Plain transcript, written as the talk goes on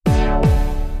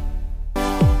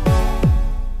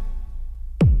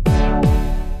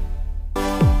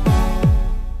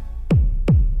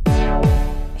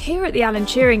Here at the Alan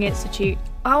Turing Institute,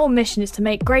 our mission is to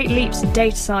make great leaps in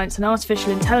data science and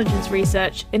artificial intelligence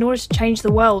research in order to change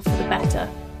the world for the better.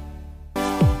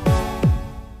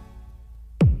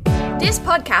 This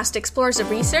podcast explores the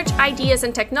research, ideas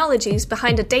and technologies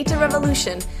behind the data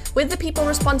revolution with the people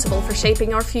responsible for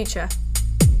shaping our future.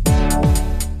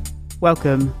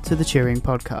 Welcome to the Turing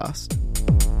Podcast.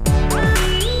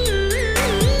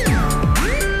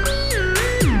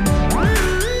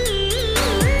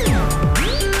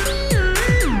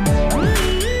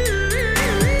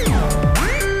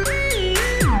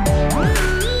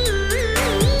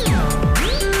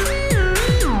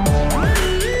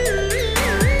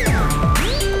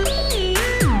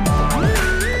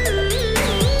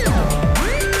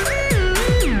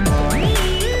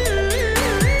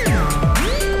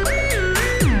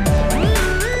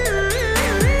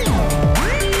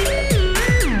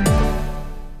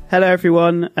 Hello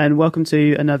everyone, and welcome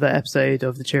to another episode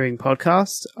of the Turing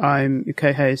Podcast. I'm your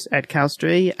co-host Ed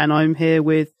Cowstry, and I'm here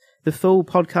with the full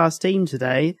podcast team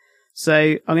today. So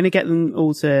I'm going to get them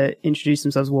all to introduce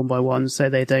themselves one by one so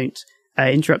they don't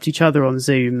interrupt each other on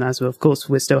Zoom, as well, of course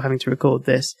we're still having to record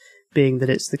this, being that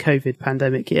it's the COVID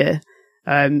pandemic year.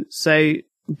 So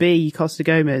B. Costa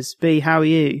Gomez. B, how are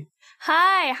you?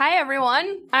 Hi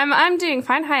everyone. I'm doing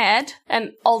fine. Hi Ed,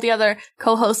 and all the other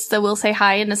co-hosts that will say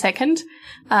hi in a second.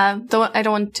 I don't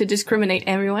want to discriminate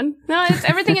everyone. No,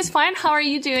 everything is fine. How are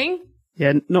you doing?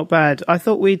 Yeah, not bad. I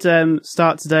thought we'd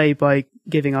start today by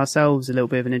giving ourselves a little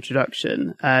bit of an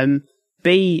introduction.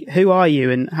 B, who are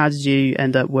you, and how did you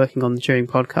end up working on the Turing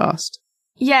Podcast?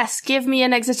 Yes, give me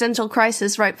an existential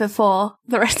crisis right before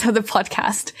the rest of the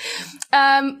podcast.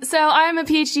 So I'm a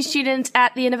PhD student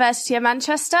at the University of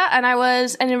Manchester, and I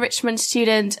was an enrichment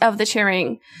student of the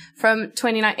Turing in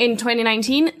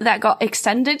 2019. That got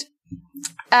extended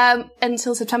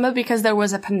until September because there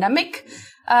was a pandemic.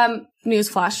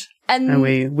 Newsflash. And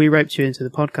we roped you into the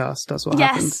podcast. That's what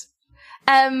happened. Yes.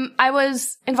 I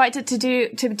was invited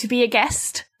to be a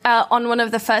guest on one of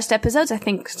the first episodes. I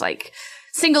think it's like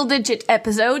single-digit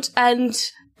episode, and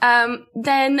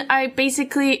then I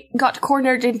basically got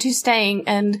cornered into staying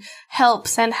and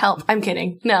send help. I'm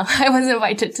kidding. No, I was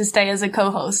invited to stay as a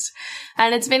co-host,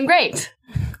 and it's been great.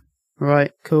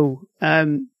 Right, cool.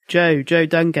 Joe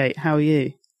Dungate, how are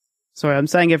you? Sorry, I'm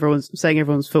saying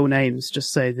everyone's full names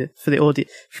just so that for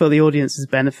the audience's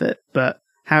benefit. But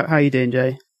how are you doing,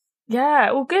 Joe? Yeah,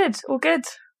 all good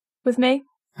with me.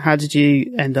 How did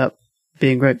you end up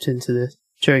being roped into the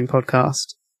Turing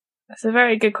Podcast? That's a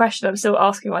very good question. I'm still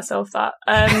asking myself that.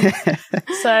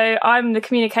 So I'm the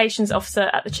communications officer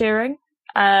at the Turing,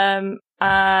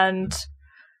 and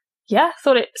yeah,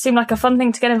 thought it seemed like a fun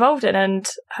thing to get involved in, and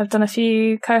have done a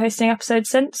few co-hosting episodes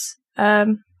since.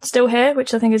 Still here,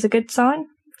 which I think is a good sign.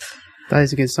 That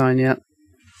is a good sign, yeah.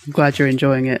 I'm glad you're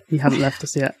enjoying it. You haven't left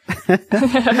us yet.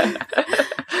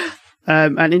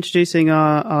 And introducing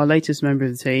our latest member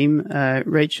of the team,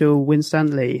 Rachel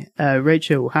Winstanley.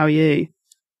 Rachel, how are you?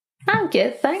 I'm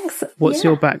good, thanks. What's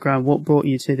your background? What brought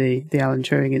you to the Alan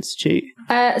Turing Institute?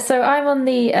 So I'm on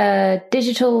the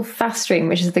Digital Fast Stream,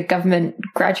 which is the government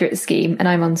graduate scheme, and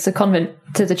I'm on secondment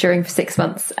to the Turing for 6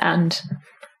 months, and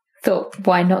thought,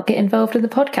 why not get involved in the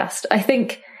podcast? I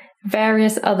think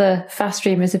various other fast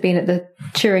streamers have been at the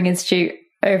Turing Institute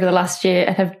over the last year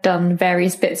and have done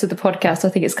various bits of the podcast. I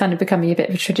think it's kind of becoming a bit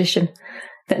of a tradition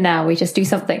that now we just do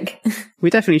something.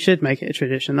 We definitely should make it a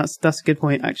tradition. That's a good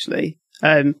point, actually.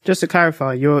 Just to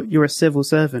clarify, you're a civil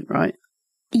servant, right?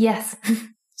 Yes.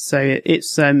 So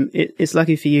it's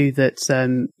lucky for you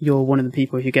that you're one of the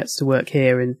people who gets to work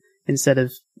here, and instead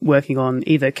of working on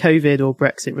either COVID or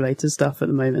Brexit related stuff at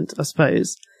the moment, I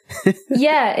suppose.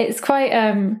 Yeah, it's quite.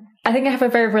 I think I have a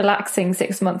very relaxing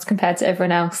 6 months compared to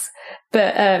everyone else.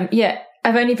 But yeah,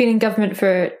 I've only been in government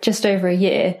for just over a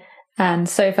year, and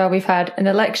so far we've had an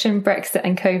election, Brexit,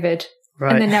 and COVID,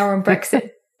 right. And then now we're on Brexit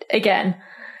again.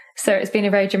 So it's been a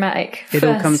very dramatic. It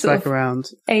all comes back around.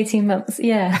 18 months,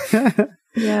 yeah.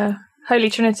 Yeah.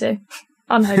 Holy Trinity.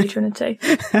 Unholy Trinity.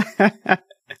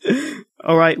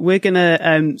 All right, we're going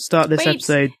to start this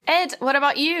episode. Ed, what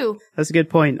about you? That's a good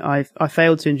point. I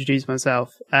failed to introduce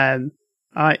myself. I'm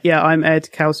Ed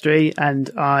Cowstry, and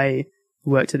I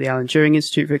worked at the Alan Turing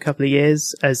Institute for a couple of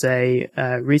years as a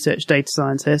research data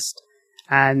scientist.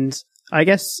 And I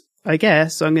guess I'm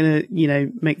going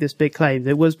to, make this big claim.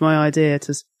 It was my idea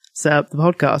to set up the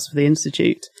podcast for the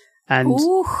Institute. And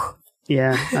ooh.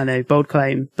 Yeah, I know, bold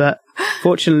claim. But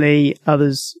fortunately,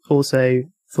 others also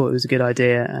thought it was a good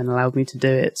idea and allowed me to do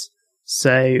it.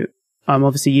 So I'm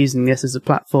obviously using this as a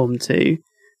platform to,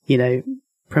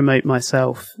 promote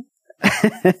myself.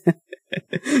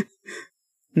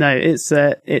 No,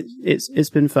 it's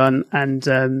been fun,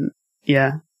 and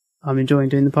yeah, I'm enjoying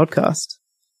doing the podcast.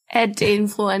 Ed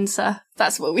influencer.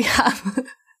 That's what we have.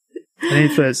 An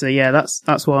influencer, yeah,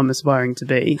 that's what I'm aspiring to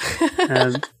be.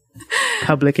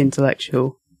 Public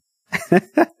intellectual.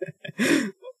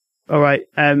 All right.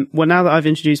 Well, now that I've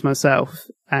introduced myself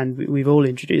and we've all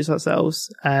introduced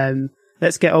ourselves,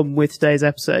 let's get on with today's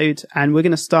episode. And we're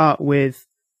going to start with,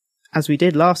 as we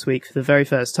did last week for the very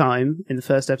first time in the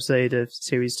first episode of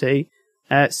Series 2,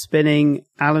 spinning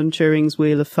Alan Turing's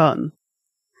Wheel of Fun.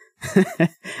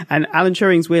 And Alan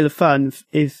Turing's Wheel of Fun,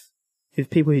 if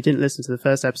people who didn't listen to the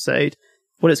first episode,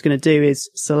 what it's going to do is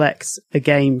select a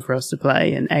game for us to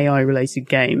play, an AI-related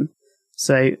game.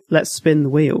 So let's spin the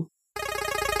wheel.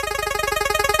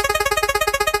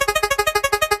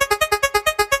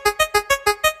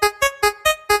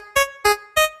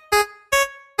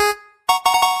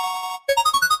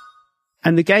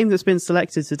 And the game that's been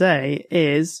selected today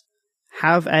is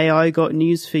Have AI Got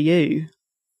News for You?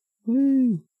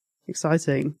 Woo!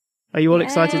 Exciting. Are you all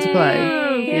excited to play?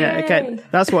 Yay. Yeah, okay.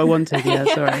 That's what I wanted. Yeah,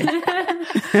 sorry.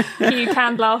 Cue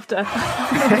canned laughter.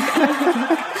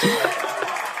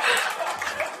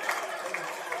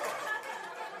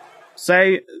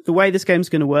 So the way this game's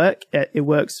going to work, it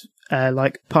works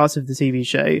like part of the TV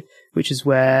show, which is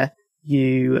where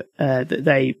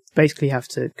they basically have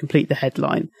to complete the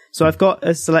headline. So I've got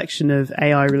a selection of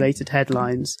AI related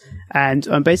headlines, and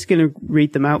I'm basically going to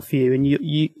read them out for you, and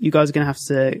you guys are going to have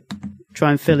to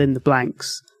try and fill in the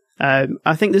blanks.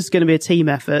 I think this is going to be a team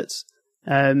effort,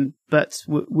 but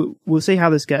we'll see how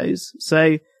this goes.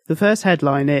 So the first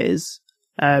headline is,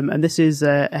 and this is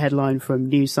a headline from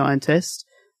New Scientist: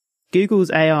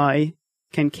 Google's AI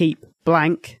can keep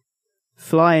blank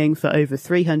flying for over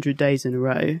 300 days in a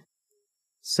row.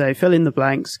 So fill in the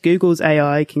blanks. Google's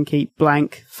AI can keep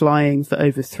blank flying for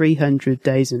over 300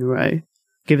 days in a row.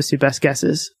 Give us your best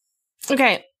guesses.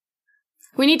 Okay.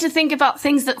 We need to think about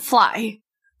things that fly.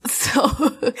 So,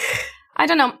 I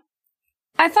don't know.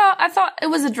 I thought it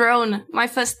was a drone. My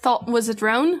first thought was a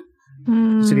drone.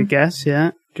 That's a good guess,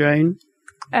 yeah. Drone.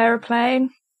 Aeroplane.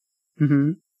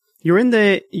 Mm-hmm. You're in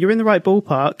the right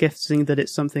ballpark, guessing that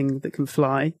it's something that can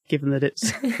fly, given that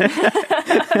it's...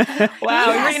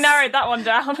 Wow, we really narrowed that one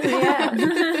down.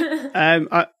 Yeah. I'm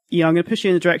going to push you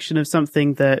in the direction of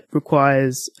something that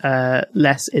requires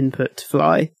less input to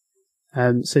fly.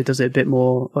 So it does it a bit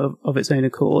more of its own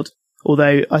accord.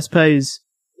 Although I suppose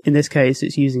in this case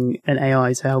it's using an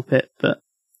AI to help it, but...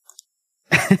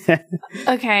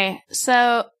 Okay,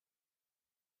 so...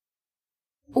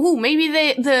 Ooh, maybe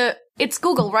it's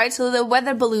Google, right? So the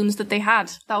weather balloons that they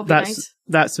had, that would be nice.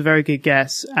 That's a very good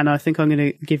guess, and I think I'm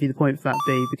going to give you the point for that,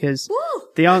 B, because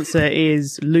the answer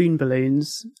is loon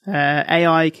balloons.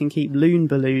 AI can keep loon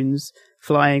balloons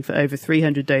flying for over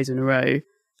 300 days in a row.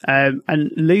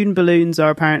 And loon balloons are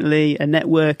apparently a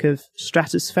network of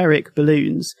stratospheric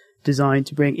balloons designed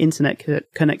to bring internet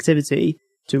connectivity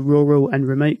to rural and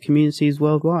remote communities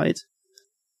worldwide.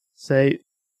 So,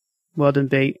 well done,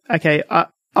 B. Okay,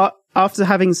 after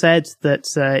having said that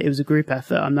it was a group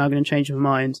effort, I'm now going to change my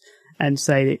mind and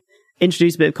say,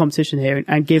 introduce a bit of competition here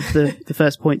and give the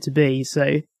first point to B.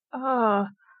 So, Oh.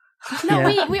 No,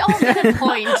 yeah. we all get a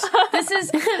point.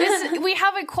 This we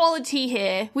have equality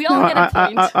here. We all get a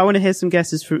point. I want to hear some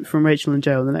guesses from Rachel and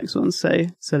Joe on the next one. So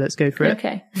let's go for it.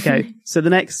 Okay. So the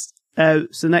next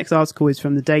article is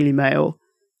from the Daily Mail,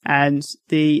 and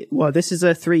this is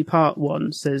a 3-part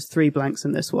one. So there's 3 blanks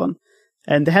in this one,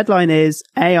 and the headline is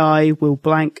AI will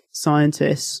blank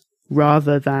scientists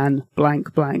rather than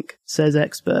blank blank, says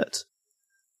expert.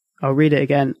 I'll read it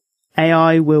again.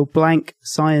 AI will blank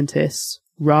scientists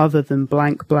rather than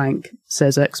blank blank,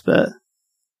 says expert.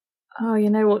 Oh,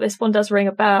 you know what? This one does ring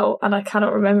a bell, and I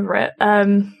cannot remember it.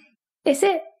 Is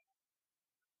it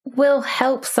will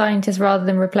help scientists rather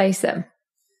than replace them?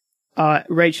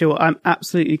 Rachel, I'm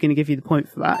absolutely going to give you the point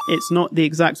for that. It's not the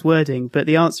exact wording, but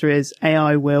the answer is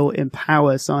AI will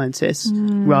empower scientists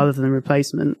rather than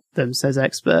replacement them, says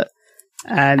expert.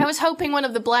 And I was hoping one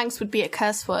of the blanks would be a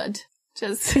curse word.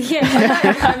 Yeah,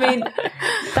 I mean,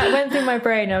 that went through my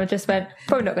brain. I just went,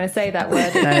 probably not going to say that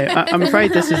word. No, I'm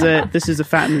afraid this is a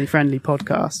family-friendly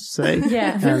podcast, so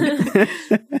yeah,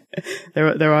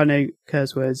 there are no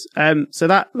curse words. So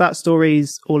that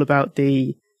story's all about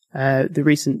the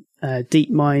recent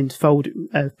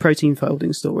DeepMind protein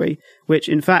folding story, which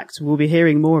in fact we'll be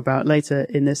hearing more about later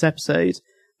in this episode.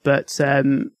 But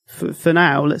for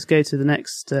now, let's go to the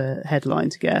next headline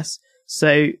to guess.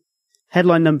 So.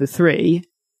 Headline number 3,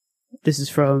 this is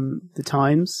from The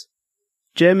Times.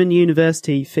 German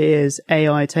university fears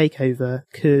AI takeover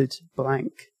could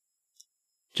blank.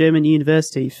 German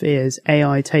university fears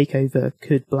AI takeover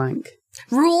could blank.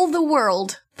 Rule the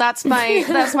world. That's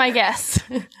my guess.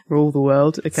 Rule the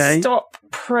world. Okay. Stop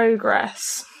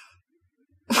progress.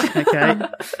 Okay.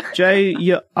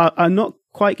 Joe, I'm not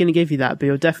quite going to give you that, but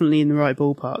you're definitely in the right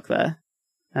ballpark there.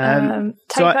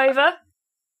 Takeover?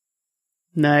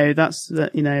 No, that's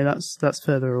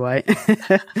further away.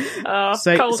 Colder.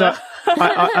 So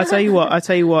I tell you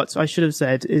what I should have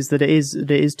said is that it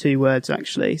is 2 words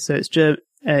actually. So it's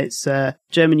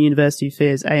German university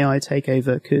fears AI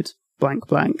takeover could blank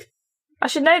blank. I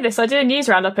should know this. I do a news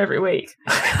roundup every week.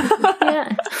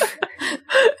 Yeah.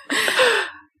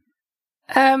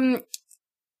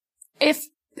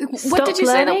 What did you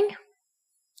learning? say?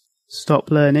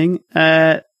 Stop learning.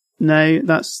 No,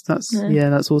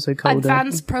 that's also colder.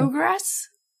 Advanced progress?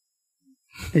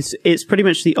 It's pretty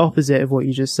much the opposite of what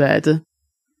you just said.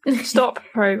 Stop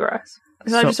progress.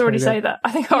 Did I just already say that?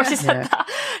 I think I already said that.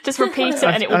 Just repeat it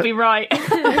and it will be right.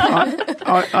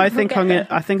 I think I'm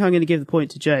going to give the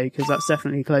point to Joe because that's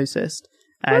definitely closest.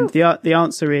 And the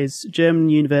answer is German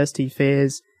university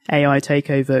fears AI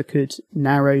takeover could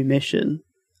narrow mission.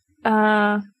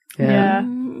 Yeah.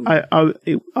 I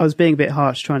was being a bit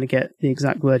harsh trying to get the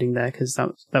exact wording there because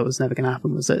that was never going to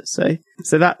happen, was it? So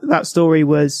that story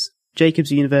was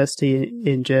Jacobs University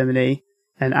in Germany,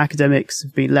 and academics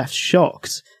have been left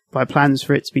shocked by plans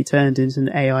for it to be turned into an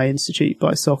AI institute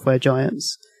by software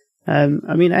giants. I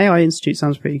mean, AI institute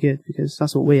sounds pretty good because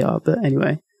that's what we are. But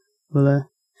anyway, well,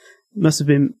 must have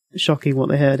been shocking what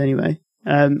they heard anyway.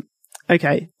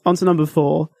 Okay, on to number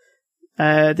 4.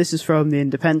 This is from The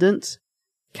Independent.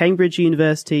 Cambridge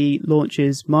University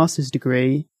launches master's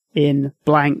degree in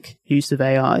blank use of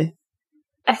AI.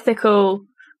 Ethical.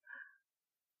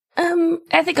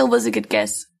 Ethical was a good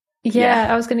guess.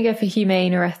 Yeah, I was going to go for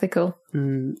humane or ethical.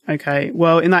 Okay,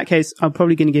 well, in that case, I'm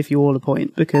probably going to give you all a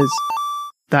point because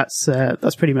that's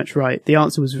pretty much right. The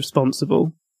answer was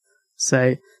responsible.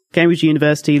 So, Cambridge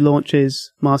University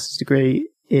launches master's degree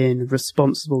in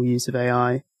responsible use of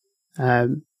AI,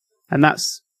 and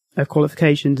that's a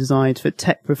qualification designed for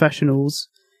tech professionals,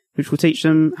 which will teach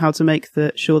them how to make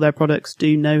sure their products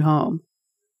do no harm.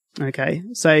 Okay,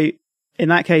 so in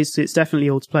that case, it's definitely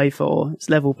all to play for. It's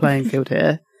level playing field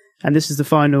here, and this is the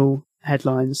final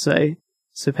headline. So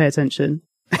pay attention.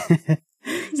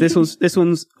 So this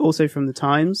one's also from the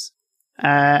Times,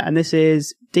 and this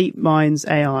is DeepMind's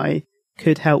AI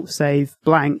could help save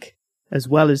blank as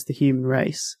well as the human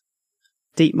race.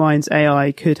 DeepMind's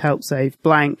AI could help save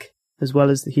blank as well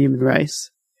as the human race.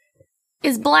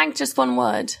 Is blank just one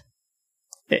word?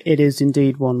 It is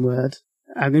indeed one word.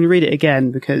 I'm going to read it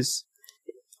again because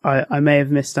I may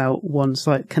have missed out one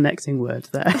slight connecting word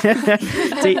there.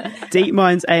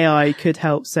 DeepMind's AI could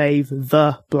help save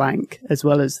the blank as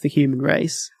well as the human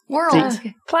race. World.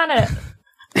 Planet.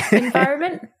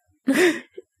 Environment?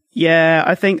 Yeah,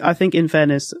 I think in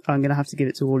fairness, I'm going to have to give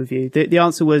it to all of you. The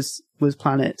answer was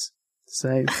planet.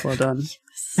 So well done.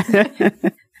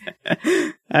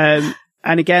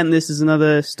 And again, this is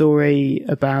another story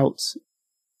about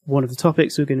one of the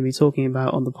topics we're going to be talking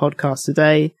about on the podcast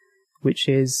today, which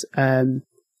is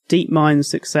DeepMind's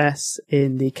success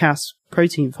in the Cas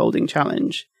protein folding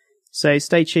challenge. So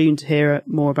stay tuned to hear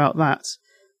more about that.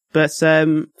 But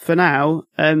for now,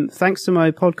 thanks to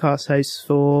my podcast hosts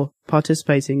for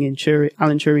participating in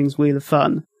Alan Turing's Wheel of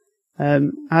Fun.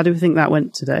 How do we think that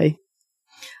went today?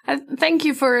 Thank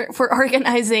you for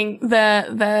organizing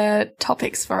the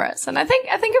topics for us, and I think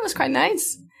it was quite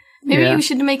nice. Maybe we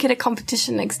should make it a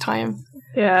competition next time.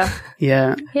 Yeah.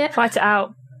 Fight it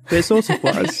out. But it sort of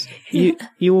was.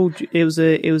 You all. It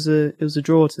was a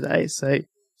draw today. So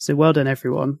well done,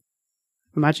 everyone.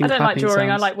 Imagine. I don't like drawing.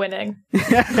 Sounds. I like winning.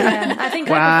 Yeah, I think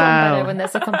I perform better when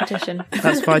there's a competition.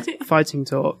 That's fighting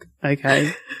talk.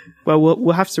 Okay. Well,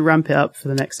 we'll have to ramp it up for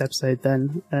the next episode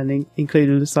then, and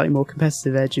include a slightly more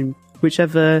competitive edge in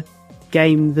whichever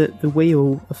game that the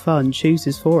Wheel of Fun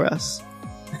chooses for us.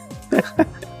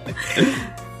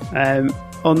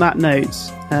 On that note,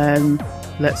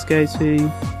 let's go to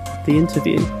the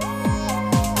interview.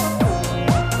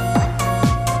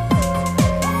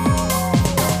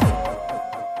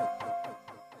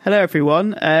 Hello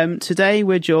everyone. Today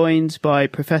we're joined by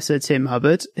Professor Tim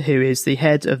Hubbard, who is the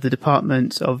head of the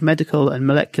Department of Medical and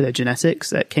Molecular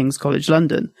Genetics at King's College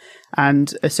London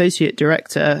and Associate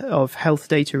Director of Health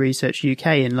Data Research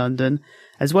UK in London,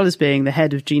 as well as being the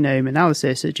head of genome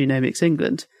analysis at Genomics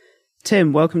England.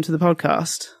 Tim, welcome to the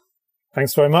podcast.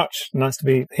 Thanks very much. Nice to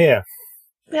be here.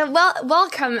 Yeah, well,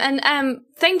 welcome, and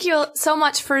thank you so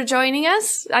much for joining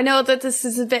us. I know that this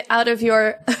is a bit out of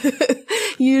your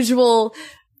usual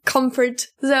comfort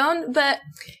zone. But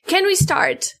can we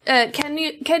start?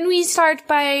 Can we start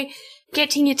by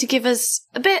getting you to give us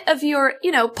a bit of your,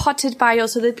 potted bio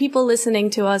so that people listening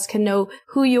to us can know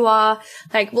who you are?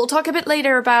 Like, we'll talk a bit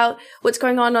later about what's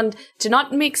going on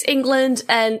Genomics England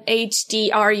and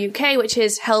HDR UK, which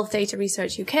is Health Data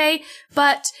Research UK.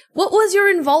 But what was your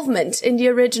involvement in the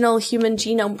original Human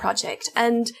Genome Project,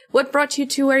 and what brought you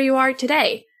to where you are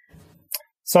today?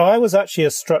 So I was actually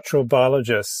a structural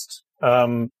biologist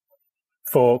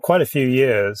for quite a few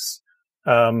years,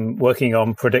 working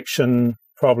on prediction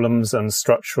problems and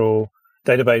structural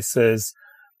databases.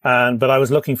 But I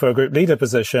was looking for a group leader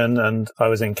position, and I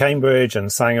was in Cambridge,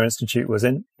 and Sanger Institute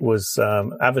was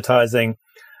advertising.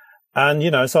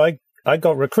 And, so I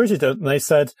got recruited, and they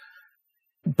said,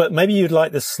 but maybe you'd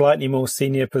like this slightly more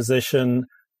senior position.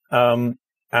 And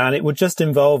it would just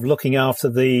involve looking after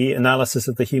the analysis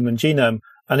of the human genome,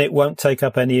 and it won't take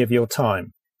up any of your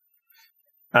time.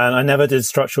 And I never did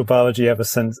structural biology ever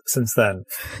since then.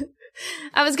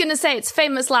 I was going to say, it's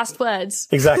famous last words.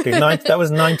 Exactly. That was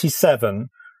 97.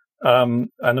 And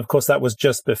of course, that was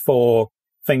just before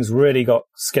things really got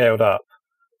scaled up.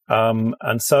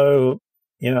 And so,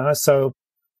 so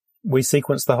we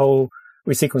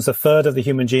sequenced a third of the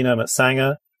human genome at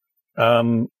Sanger,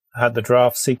 had the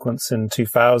draft sequence in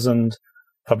 2000,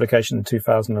 publication in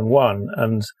 2001.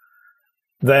 And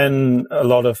then a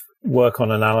lot of work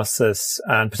on analysis,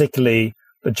 and particularly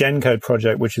the GenCode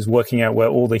project, which is working out where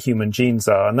all the human genes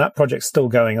are. And that project's still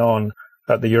going on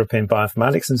at the European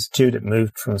Bioinformatics Institute. It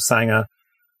moved from Sanger,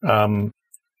 and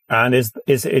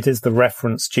it is the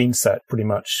reference gene set pretty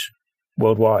much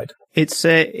worldwide.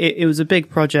 It was a big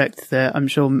project that I'm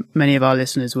sure many of our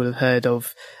listeners would have heard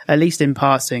of, at least in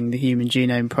passing, the Human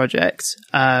Genome Project.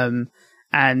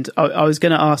 And I was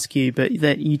going to ask you, but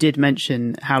that you did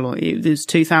mention how long it was.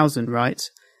 2000, right?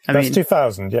 That's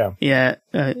 2000, yeah. Yeah,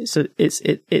 so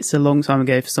it's a long time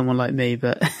ago for someone like me,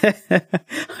 but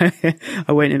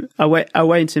I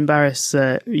won't embarrass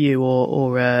you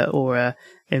or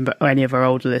any of our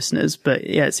older listeners. But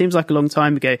yeah, it seems like a long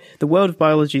time ago. The world of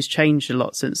biology's changed a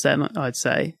lot since then, I'd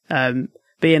say.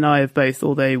 B and I have both,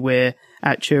 although we're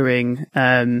at Turing,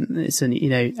 it's an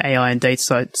AI and Data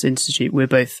Science Institute. We're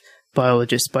both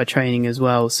biologists by training as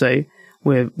well, so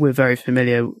we're very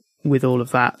familiar with all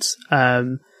of that.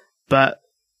 But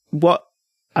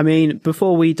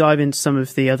before we dive into some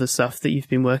of the other stuff that you've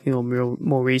been working on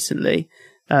more recently,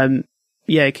 can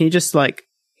you just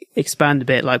expand a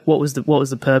bit? What was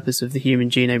the purpose of the Human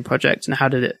Genome Project, and how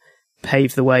did it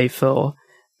pave the way for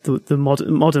the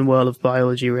modern world of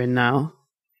biology we're in now?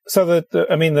 So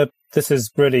this is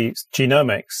really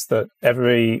genomics, that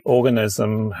every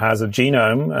organism has a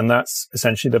genome, and that's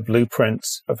essentially the blueprint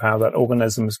of how that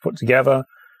organism is put together.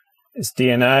 It's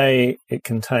DNA. It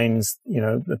contains,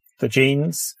 the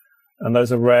genes, and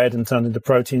those are read and turned into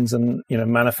proteins and,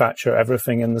 manufacture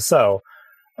everything in the cell.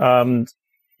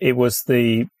 It was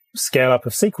the scale up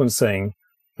of sequencing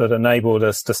that enabled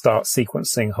us to start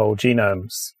sequencing whole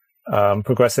genomes,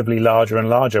 progressively larger and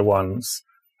larger ones,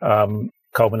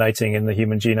 culminating in the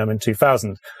human genome in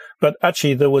 2000. But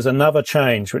actually, there was another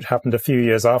change which happened a few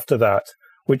years after that,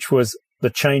 which was the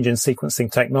change in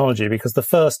sequencing technology, because the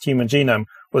first human genome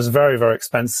was very, very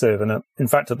expensive. And in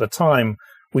fact, at the time,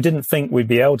 we didn't think we'd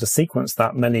be able to sequence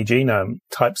that many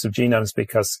types of genomes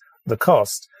because of the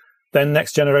cost. Then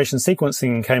next generation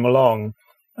sequencing came along.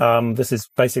 This is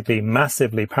basically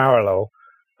massively parallel.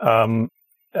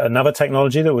 Another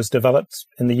technology that was developed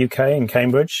in the UK, in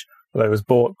Cambridge, although it was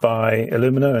bought by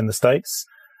Illumina in the States.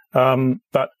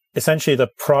 But essentially the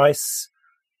price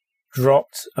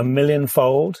dropped 1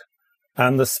 million-fold,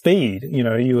 and the speed,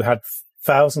 you had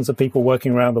thousands of people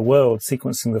working around the world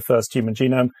sequencing the first human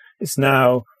genome. It's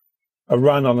now a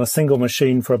run on a single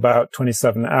machine for about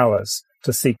 27 hours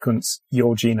to sequence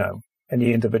your genome,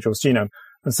 any individual's genome.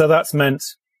 And so that's meant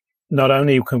not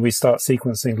only can we start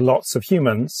sequencing lots of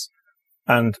humans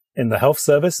and in the health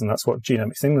service, and that's what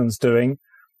Genomics England's doing,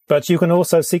 but you can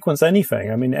also sequence anything.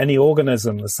 Any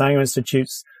organism. The Sanger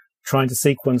Institute's trying to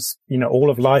sequence, all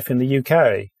of life in the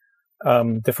UK,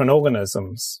 different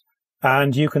organisms.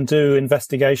 And you can do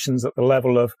investigations at the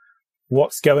level of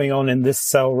what's going on in this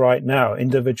cell right now,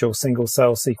 individual single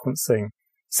cell sequencing,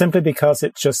 simply because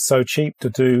it's just so cheap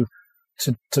to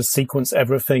sequence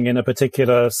everything in a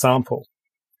particular sample.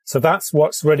 So that's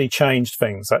what's really changed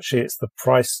things. Actually, it's the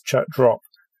price drop.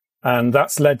 And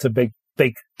that's led to big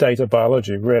data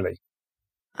biology, really.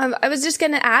 I was just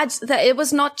going to add that it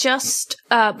was not just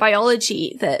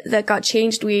biology that got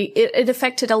changed. It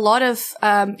affected a lot of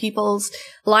people's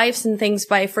lives and things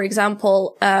by, for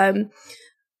example,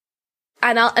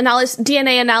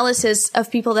 DNA analysis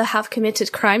of people that have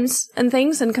committed crimes and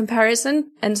things in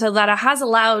comparison. And so that has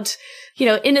allowed,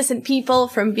 innocent people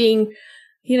from being,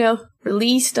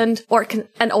 released or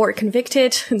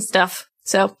convicted and stuff.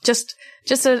 So just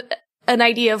an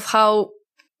idea of how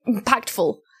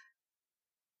impactful.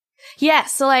 Yeah.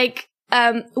 So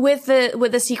with the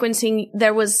sequencing,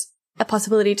 there was a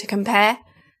possibility to compare.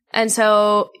 And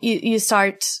so you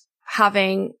start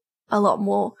having a lot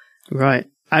more. Right.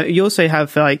 You also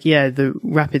have the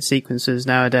rapid sequencers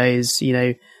nowadays,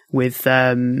 with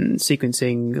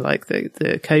sequencing like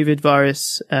the COVID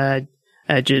virus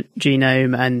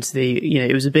genome, and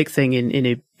it was a big thing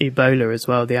in Ebola as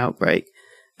well, the outbreak.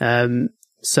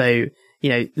 So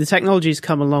the technology's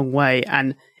come a long way,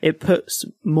 and it puts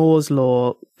Moore's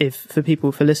law,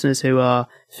 for listeners who are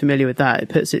familiar with that, it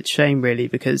puts it to shame really,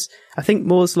 because I think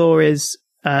Moore's law is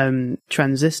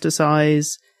transistor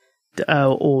size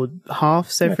or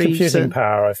halves every computing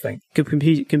power, I think.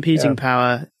 Computing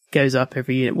power goes up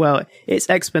every unit. Well, it's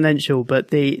exponential, but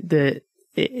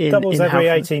doubles every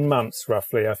 18 months,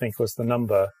 roughly, I think was the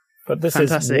number. But this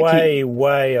Fantastic. Is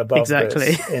way above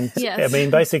this. Yes. I mean,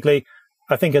 basically,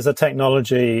 I think as a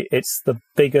technology, it's the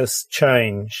biggest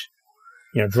change,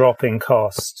 drop in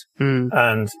cost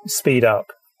and speed up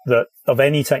of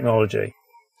any technology.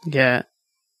 Yeah.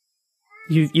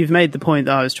 You've made the point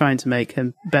that I was trying to make,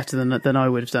 better than I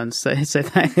would have done. So thanks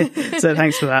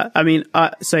for that. I mean,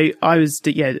 I was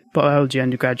biology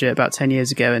undergraduate about 10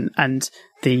 years ago, and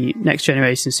the next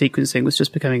generation sequencing was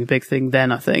just becoming a big thing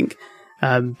then, I think.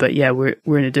 But yeah, we're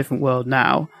in a different world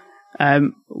now.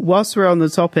 Whilst we're on the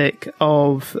topic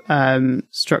of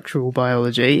structural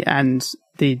biology and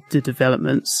the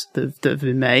developments that have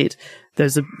been made,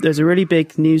 there's a really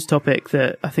big news topic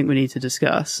that I think we need to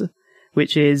discuss,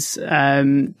 which is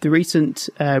the recent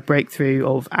breakthrough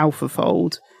of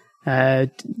AlphaFold,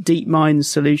 DeepMind's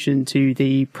solution to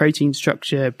the protein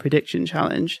structure prediction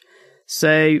challenge.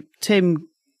 So, Tim,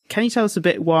 can you tell us a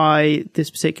bit why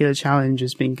this particular challenge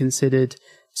has been considered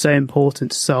so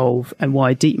important to solve, and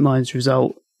why DeepMind's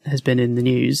result has been in the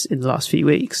news in the last few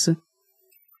weeks?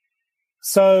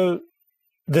 So,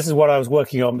 this is what I was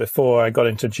working on before I got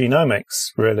into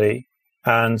genomics, really,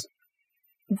 and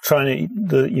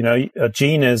a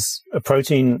gene is a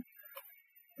protein.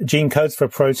 Gene codes for a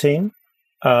protein.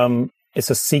 It's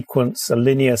a sequence, a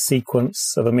linear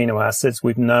sequence of amino acids.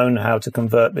 We've known how to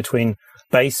convert between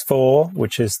base 4,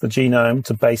 which is the genome,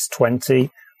 to base 20,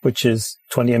 which is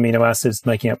 20 amino acids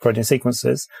making up protein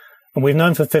sequences. And we've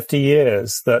known for 50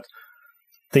 years that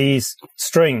these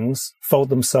strings fold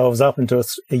themselves up into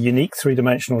a unique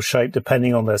three-dimensional shape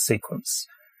depending on their sequence.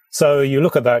 So you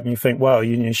look at that and you think, well,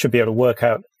 you should be able to work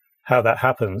out how that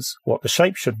happens, what the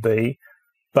shape should be,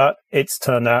 but it's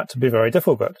turned out to be very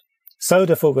difficult. So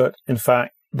difficult, in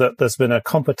fact, that there's been a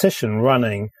competition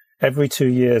running every 2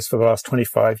 years for the last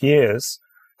 25 years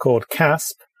called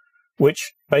CASP,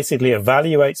 which basically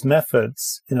evaluates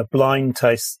methods in a blind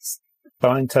test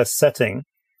setting.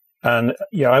 And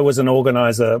I was one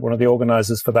of the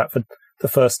organizers for that for the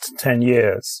first 10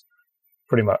 years,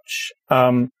 pretty much.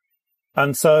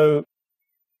 And so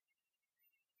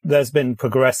there's been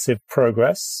progressive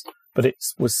progress, but it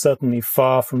was certainly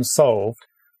far from solved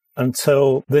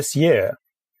until this year.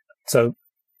 So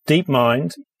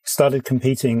DeepMind started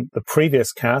competing the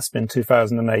previous CASP in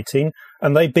 2018,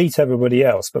 and they beat everybody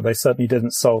else, but they certainly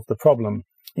didn't solve the problem.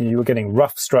 You were getting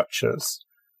rough structures.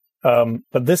 But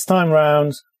this time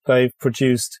round, they've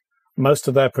produced most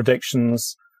of their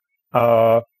predictions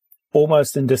are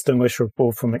almost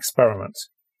indistinguishable from experiment.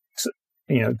 So,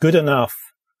 good enough.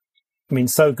 I mean,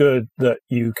 so good that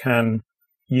you can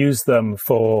use them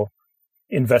for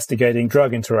investigating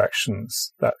drug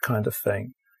interactions, that kind of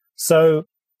thing. So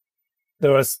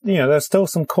there's still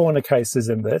some corner cases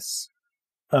in this,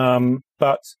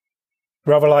 but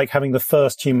rather like having the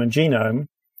first human genome,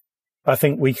 I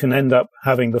think we can end up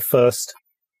having the first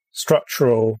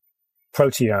structural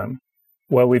proteome,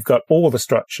 where we've got all the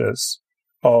structures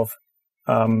of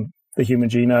the human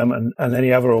genome and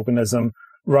any other organism,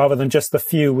 rather than just the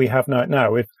few we have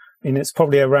now. It's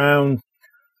probably around,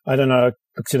 I don't know, I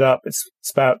looked it up, it's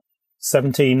about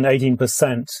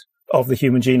 18% of the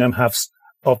human genome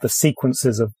of the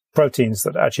sequences of proteins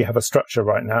that actually have a structure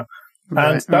right now.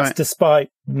 And that's despite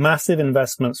massive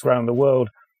investments around the world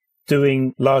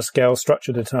doing large-scale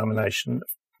structure determination.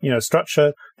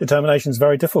 Structure determination is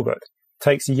very difficult. It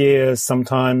takes years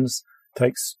sometimes,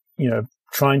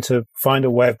 trying to find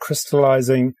a way of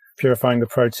crystallizing, purifying the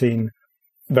protein,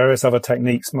 various other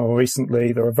techniques more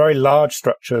recently. There are very large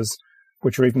structures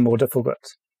which are even more difficult.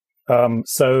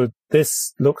 So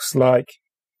this looks like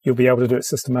you'll be able to do it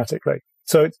systematically.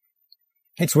 So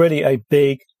it's really a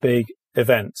big, big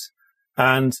event.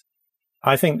 And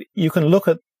I think you can look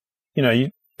at,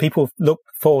 people look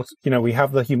for, we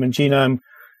have the human genome.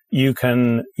 You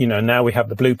can, now we have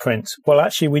the blueprint. Well,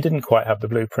 actually, we didn't quite have the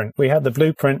blueprint. We had the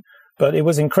blueprint, but it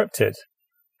was encrypted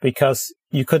because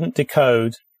you couldn't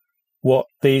decode what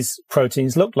these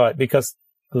proteins look like, because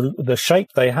the shape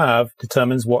they have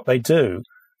determines what they do.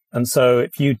 And so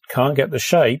if you can't get the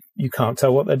shape, you can't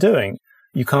tell what they're doing.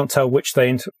 You can't tell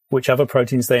which other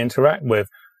proteins they interact with.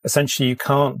 Essentially, you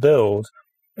can't build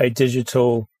a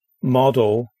digital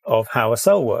model of how a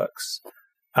cell works.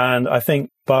 And I think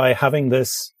by having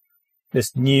this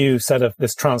new set of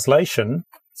this translation,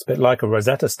 it's a bit like a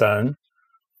Rosetta Stone,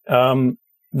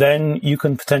 then you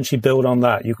can potentially build on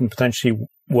that. You can potentially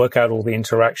work out all the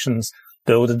interactions,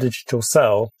 build a digital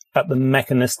cell at the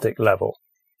mechanistic level.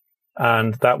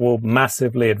 And that will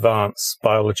massively advance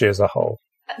biology as a whole.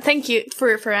 Thank you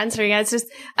for answering. It's just,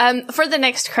 for the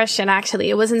next question, actually,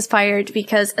 it was inspired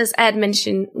because, as Ed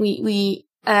mentioned, we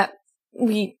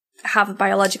have a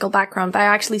biological background, but I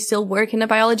actually still work in a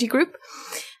biology group.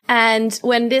 And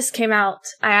when this came out,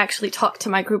 I actually talked to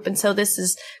my group. And so this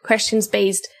is questions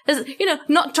based,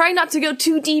 try not to go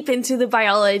too deep into the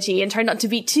biology and try not to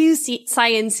be too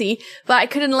sciencey, but I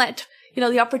couldn't let,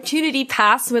 the opportunity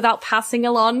pass without passing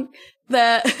along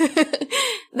the,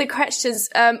 the questions.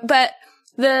 But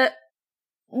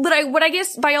what I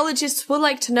guess biologists would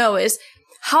like to know is,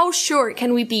 how sure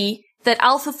can we be that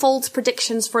AlphaFold's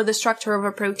predictions for the structure of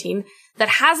a protein that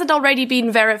hasn't already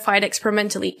been verified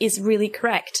experimentally is really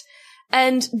correct?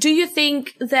 And do you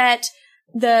think that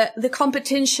the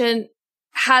competition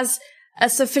has a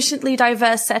sufficiently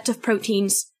diverse set of protein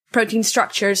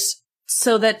structures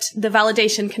so that the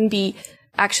validation can be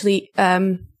actually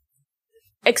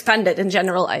expanded and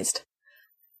generalized?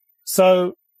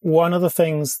 So one of the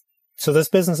things, this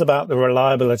business about the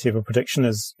reliability of a prediction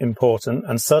is important.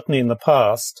 And certainly in the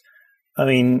past, I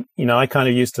mean, I kind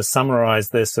of used to summarize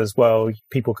this as, well,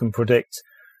 people can predict,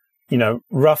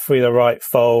 roughly the right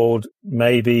fold,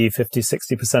 maybe 50,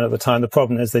 60% of the time. The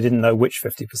problem is they didn't know which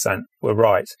 50% were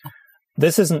right.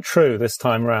 This isn't true this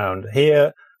time round.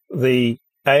 Here, the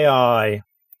AI,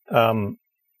 the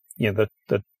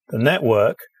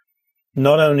network,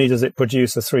 not only does it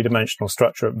produce a three-dimensional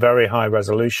structure at very high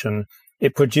resolution,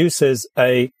 it produces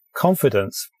a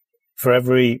confidence for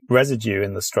every residue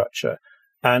in the structure.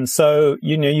 And so,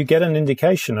 you get an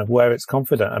indication of where it's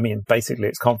confident. I mean, basically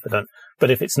it's confident, but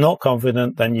if it's not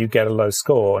confident, then you get a low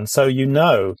score. And so,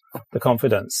 the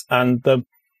confidence. And the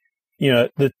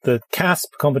CASP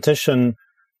competition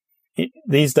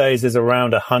these days is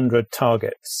around 100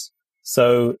 targets.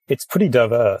 So it's pretty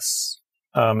diverse,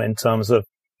 in terms of,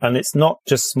 and it's not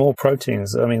just small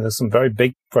proteins. I mean, there's some very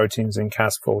big proteins in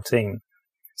Cas14.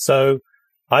 So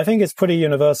I think it's pretty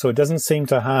universal. It doesn't seem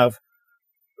to have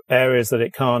areas that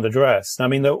it can't address. I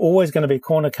mean, there are always going to be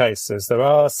corner cases. There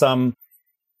are some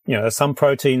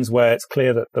proteins where it's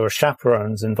clear that there are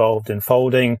chaperones involved in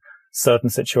folding. Certain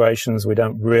situations, we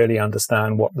don't really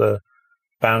understand what the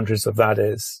boundaries of that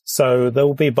is. So there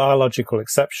will be biological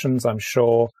exceptions, I'm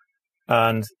sure.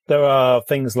 And there are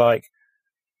things like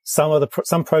some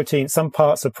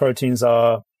parts of proteins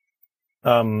are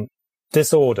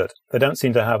disordered. They don't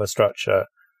seem to have a structure.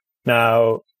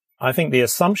 Now, I think the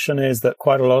assumption is that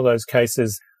quite a lot of those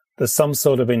cases, there's some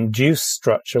sort of induced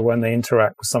structure when they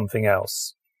interact with something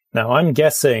else. Now, I'm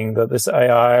guessing that this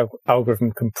AI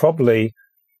algorithm can probably,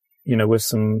 with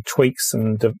some tweaks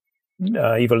and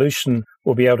evolution,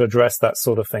 will be able to address that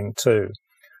sort of thing too.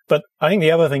 But I think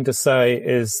the other thing to say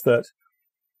is that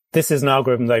this is an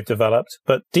algorithm they've developed,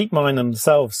 but DeepMind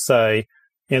themselves say,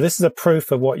 this is a proof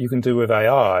of what you can do with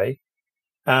AI.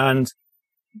 And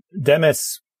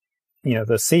Demis,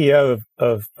 the CEO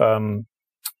of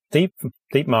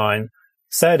DeepMind,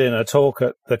 said in a talk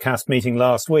at the CASP meeting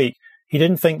last week, he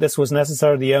didn't think this was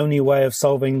necessarily the only way of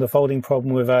solving the folding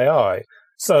problem with AI.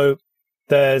 So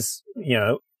there's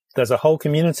a whole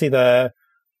community there.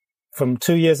 From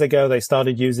 2 years ago, they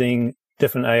started using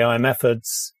different AI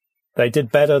methods. They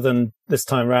did better than this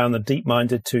time around than DeepMind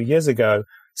did 2 years ago.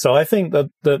 So I think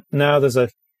that now there's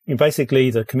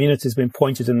basically the community's been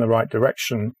pointed in the right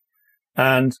direction,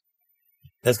 and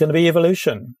there's going to be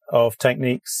evolution of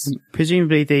techniques.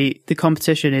 Presumably the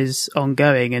competition is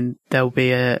ongoing, and there'll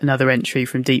be another entry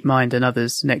from DeepMind and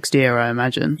others next year, I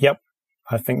imagine. Yep,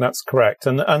 I think that's correct.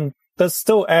 And there's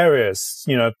still areas,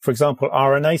 for example,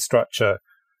 RNA structure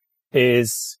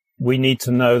we need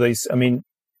to know these. I mean,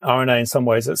 RNA in some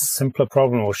ways it's a simpler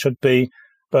problem, or should be,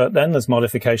 but then there's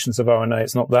modifications of RNA.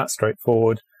 It's not that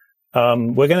straightforward.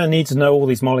 We're going to need to know all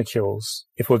these molecules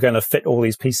if we're going to fit all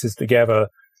these pieces together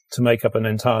to make up an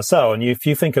entire cell. And if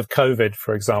you think of COVID,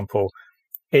 for example,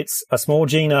 it's a small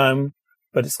genome,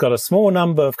 but it's got a small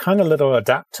number of kind of little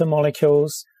adapter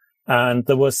molecules. And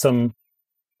there was some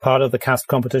part of the CASP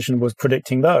competition was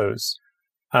predicting those.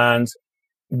 And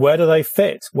where do they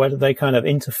fit? Where do they kind of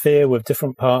interfere with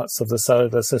different parts of the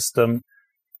cellular system?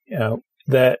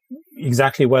 They're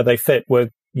exactly where they fit with,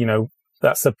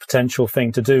 that's a potential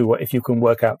thing to do if you can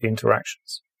work out the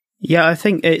interactions. Yeah, I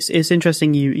think it's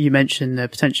interesting you mentioned the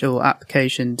potential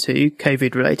application to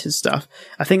COVID-related stuff.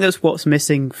 I think that's what's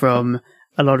missing from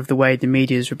a lot of the way the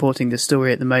media is reporting the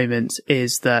story at the moment,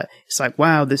 is that it's like,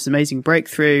 wow, this amazing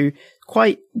breakthrough.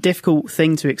 Quite difficult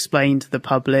thing to explain to the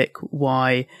public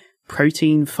why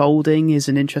protein folding is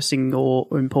an interesting or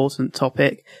important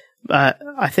topic.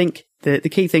 I think the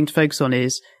key thing to focus on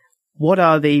is, what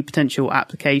are the potential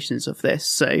applications of this?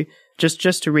 So just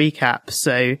to recap,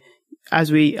 so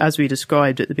as we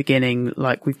described at the beginning,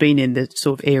 like, we've been in the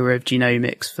sort of era of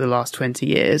genomics for the last 20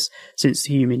 years since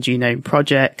the Human Genome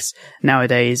Project.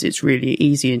 Nowadays, it's really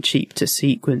easy and cheap to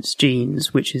sequence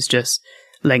genes, which is just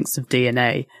lengths of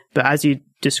DNA. But as you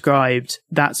described,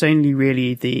 that's only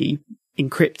really the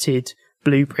encrypted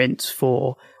blueprint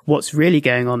for what's really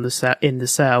going on in the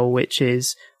cell, which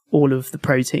is all of the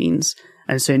proteins.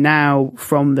 And so now,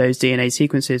 from those DNA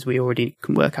sequences, we already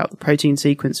can work out the protein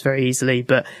sequence very easily,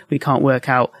 but we can't work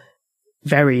out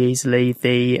very easily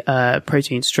the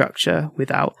protein structure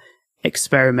without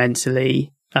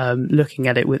experimentally looking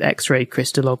at it with X-ray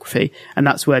crystallography. And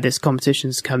that's where this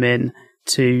competition's come in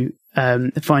to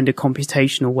find a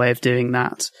computational way of doing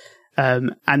that.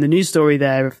 And the news story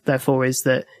there, therefore, is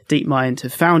that DeepMind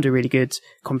have found a really good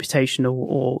computational,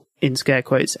 or in scare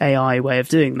quotes, AI way of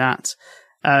doing that.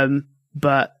 And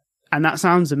that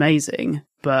sounds amazing,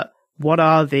 but what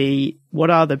are the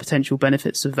potential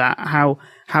benefits of that?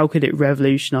 How could it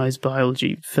revolutionize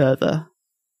biology further?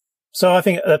 So I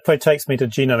think that probably takes me to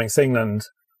Genomics England,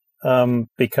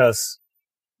 because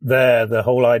the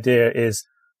whole idea is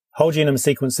whole genome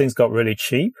sequencing's got really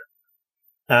cheap,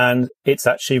 and it's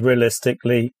actually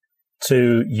realistically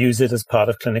to use it as part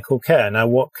of clinical care. Now,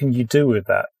 what can you do with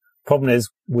that? Problem is,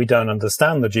 we don't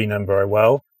understand the genome very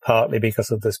well, partly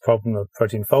because of this problem of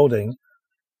protein folding.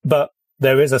 But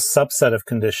there is a subset of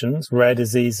conditions, rare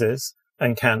diseases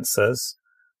and cancers,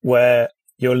 where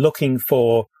you're looking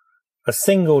for a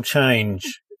single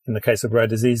change, in the case of rare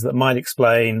disease, that might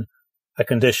explain a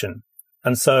condition.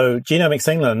 And so Genomics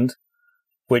England,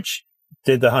 which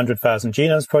did the 100,000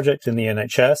 Genomes Project in the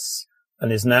NHS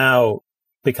and is now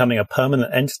becoming a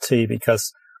permanent entity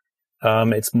because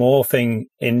it's morphing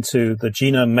into the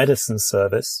Genome Medicine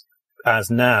Service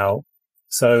as now.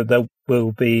 So there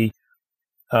will be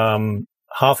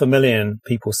 500,000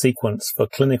 people sequenced for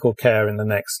clinical care in the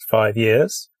next 5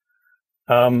 years.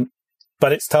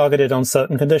 But it's targeted on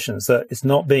certain conditions. That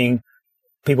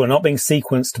people are not being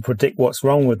sequenced to predict what's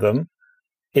wrong with them.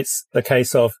 It's the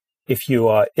case of, if you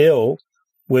are ill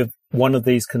with one of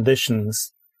these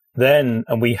conditions,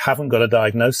 and we haven't got a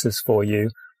diagnosis for you,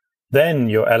 then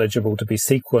you're eligible to be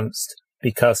sequenced,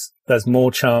 because there's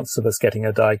more chance of us getting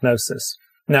a diagnosis.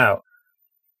 Now,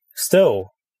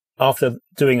 still, after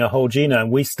doing a whole genome,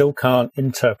 we still can't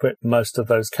interpret most of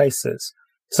those cases.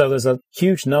 So there's a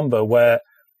huge number where,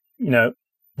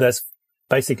 there's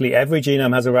basically every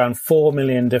genome has around 4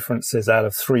 million differences out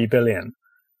of 3 billion.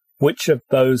 Which of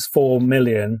those 4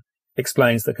 million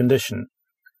explains the condition?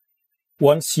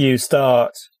 Once you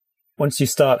start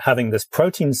having this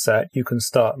protein set, you can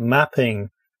start mapping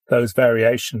those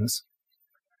variations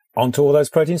onto all those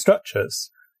protein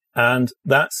structures. And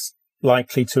that's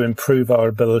likely to improve our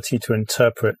ability to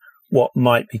interpret what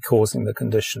might be causing the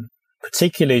condition,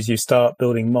 particularly as you start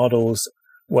building models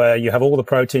where you have all the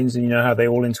proteins and you know how they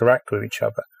all interact with each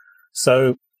other.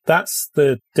 So that's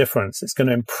the difference. It's going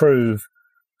to improve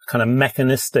kind of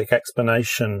mechanistic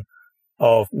explanation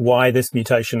of why this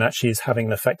mutation actually is having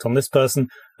an effect on this person,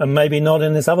 and maybe not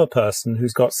in this other person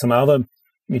who's got some other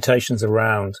mutations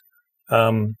around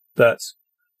that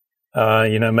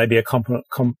maybe are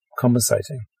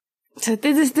compensating. So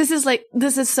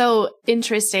this is so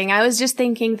interesting. I was just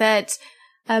thinking that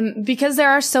because there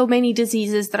are so many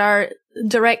diseases that are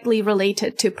directly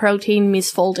related to protein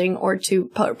misfolding or to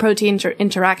protein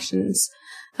interactions,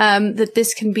 that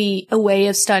this can be a way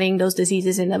of studying those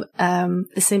diseases in a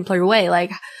simpler way.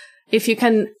 Like, if you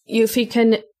can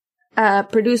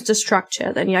produce the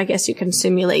structure, then I guess you can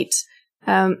simulate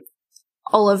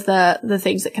all of the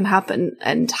things that can happen,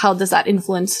 and how does that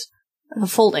influence the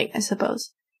folding, I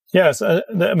suppose. Yes,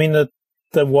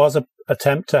 there was an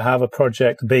attempt to have a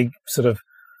project, a big sort of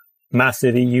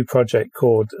massive EU project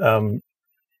called,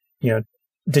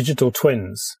 Digital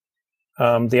Twins,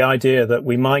 the idea that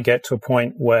we might get to a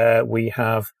point where we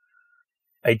have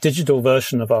a digital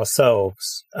version of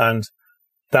ourselves, and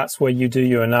that's where you do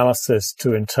your analysis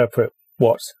to interpret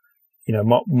what,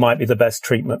 might be the best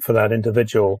treatment for that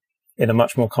individual in a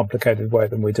much more complicated way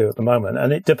than we do at the moment.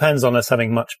 And it depends on us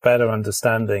having much better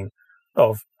understanding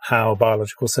of how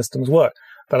biological systems work.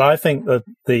 But I think that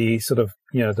the sort of,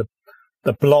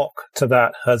 the block to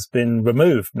that has been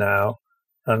removed now,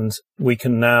 and we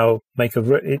can now make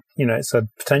it's a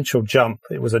potential jump.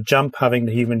 It was a jump having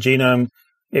the human genome.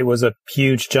 It was a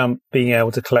huge jump being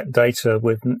able to collect data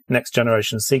with next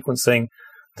generation sequencing.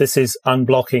 This is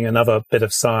unblocking another bit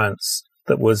of science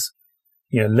that was,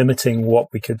 limiting what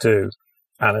we could do.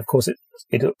 And of course, it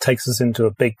takes us into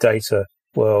a big data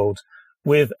world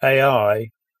with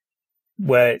AI,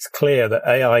 where it's clear that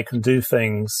AI can do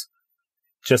things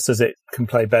just as it can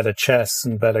play better chess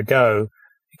and better Go.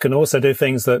 It can also do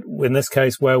things that, in this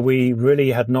case, where we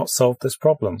really had not solved this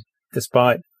problem,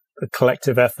 despite the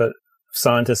collective effort of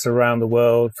scientists around the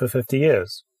world for 50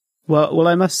 years. Well,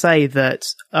 I must say that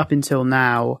up until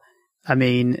now, I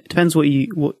mean, it depends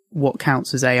what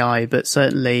counts as AI, but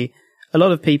certainly a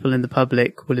lot of people in the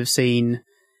public will have seen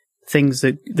things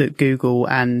that Google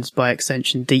and by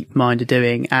extension DeepMind are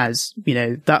doing as,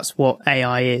 that's what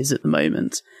AI is at the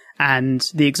moment. And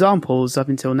the examples up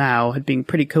until now had been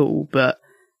pretty cool, but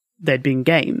they'd been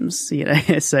games, so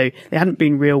they hadn't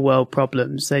been real world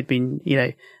problems. They'd been,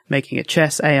 making a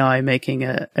chess AI, making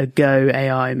a Go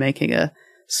AI, making a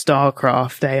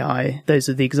StarCraft AI. Those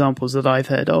are the examples that I've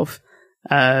heard of.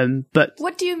 But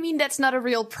what do you mean that's not a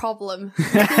real problem?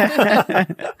 Fair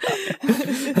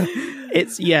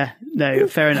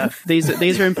enough.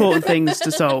 These are important things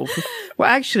to solve. Well,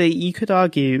 actually, you could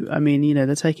argue, I mean,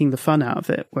 they're taking the fun out of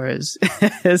it, whereas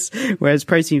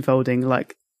protein folding,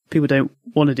 like, people don't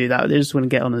want to do that. They just want to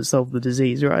get on and solve the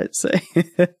disease, right? So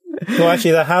well,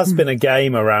 actually, there has been a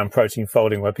game around protein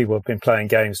folding where people have been playing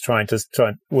games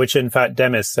which in fact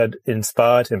Demis said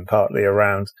inspired him partly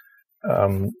around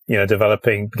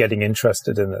getting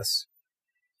interested in this.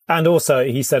 And also,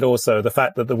 he said also the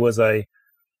fact that there was a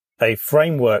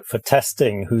framework for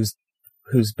testing who's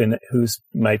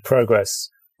made progress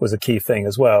was a key thing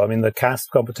as well. I mean, the CASP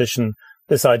competition,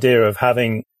 this idea of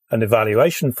having an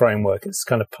evaluation framework, it's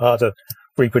kind of part of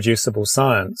reproducible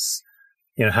science.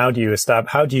 How do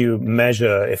you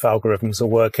measure if algorithms are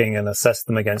working and assess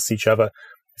them against each other?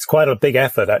 It's quite a big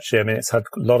effort, actually. I mean, it's had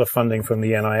a lot of funding from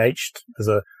the NIH.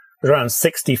 There's around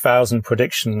 60,000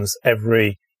 predictions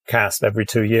every CASP every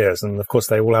 2 years. And of course,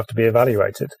 they all have to be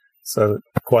evaluated. So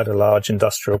quite a large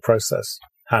industrial process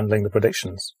handling the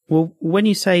predictions. Well, when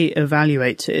you say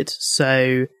evaluated,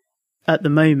 so at the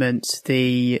moment,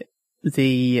 the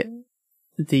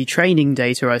training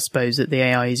data, I suppose, that the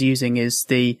AI is using is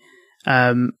the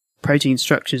protein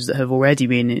structures that have already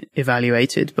been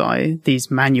evaluated by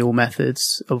these manual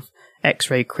methods of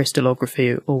X-ray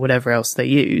crystallography or whatever else they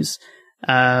use.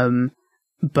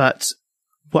 But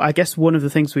I guess one of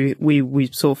the things we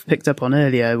sort of picked up on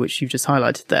earlier, which you've just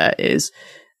highlighted there, is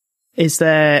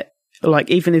there,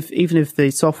 like, even if the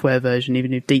software version,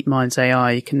 even if DeepMind's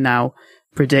AI can now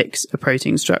predict a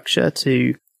protein structure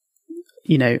to,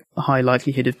 a high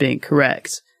likelihood of being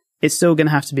correct, it's still going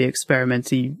to have to be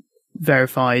experimentally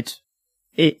verified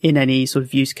in any sort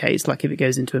of use case, like if it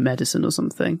goes into a medicine or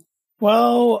something.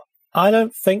 Well, I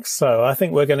don't think so. I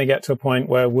think we're going to get to a point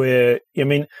where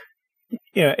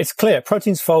it's clear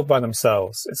proteins fold by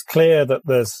themselves. It's clear that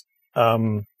there's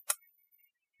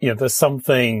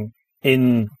something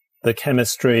in the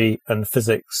chemistry and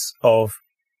physics of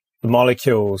the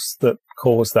molecules that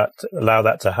allow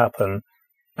that to happen.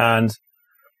 And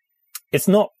it's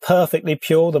not perfectly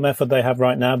pure, the method they have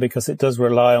right now, because it does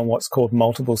rely on what's called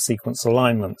multiple sequence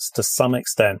alignments to some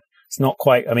extent. It's not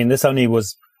quite, this only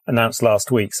was announced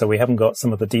last week, so we haven't got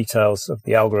some of the details of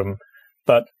the algorithm.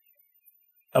 But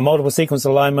a multiple sequence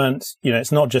alignment,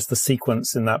 it's not just the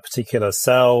sequence in that particular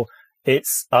cell,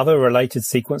 it's other related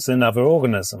sequences in other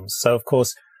organisms. So, of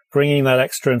course, bringing that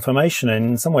extra information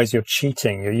in some ways you're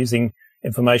cheating. You're using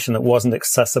information that wasn't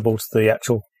accessible to the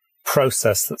actual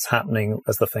process that's happening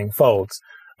as the thing folds.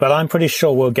 But I'm pretty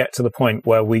sure we'll get to the point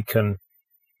where we can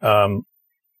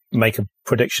make a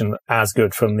prediction as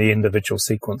good from the individual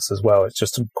sequence as well. It's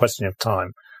just a question of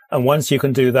time. And once you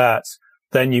can do that,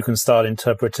 then you can start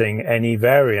interpreting any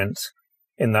variant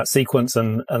in that sequence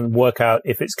and work out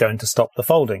if it's going to stop the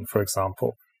folding, for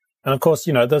example. And of course,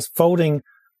 there's folding.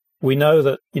 We know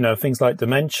that, things like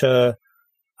dementia,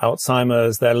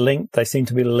 Alzheimer's, they seem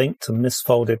to be linked to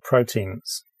misfolded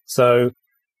proteins. So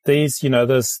these,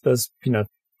 there's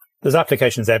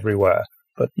applications everywhere,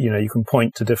 but, you can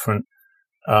point to different,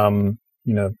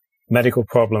 medical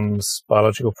problems,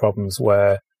 biological problems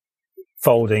where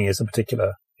folding is a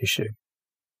particular issue.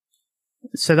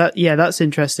 So that's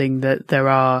interesting that there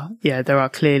are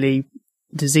clearly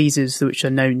diseases which are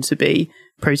known to be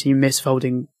protein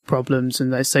misfolding problems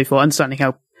and so forth. Understanding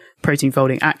how protein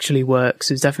folding actually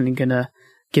works is definitely going to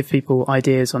give people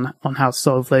ideas on how to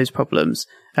solve those problems.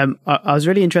 I was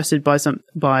really interested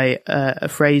by a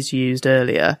phrase you used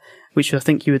earlier, which I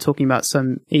think you were talking about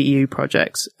some EU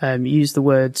projects. You used the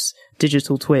words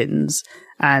digital twins,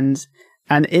 and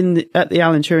at the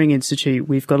Alan Turing Institute,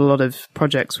 we've got a lot of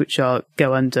projects which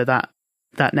go under that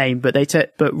name, but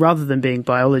but rather than being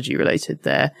biology related,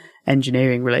 they're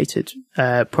engineering related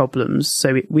problems.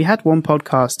 So we had one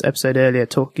podcast episode earlier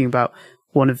talking about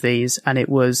one of these, and it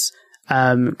was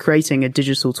creating a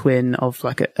digital twin of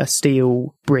like a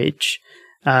steel bridge.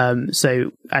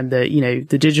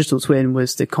 The digital twin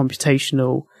was the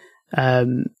computational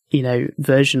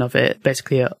version of it,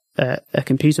 basically a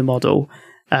computer model.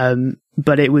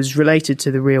 But it was related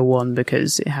to the real one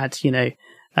because it had,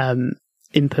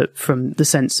 input from the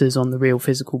sensors on the real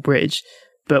physical bridge.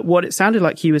 But what it sounded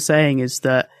like you were saying is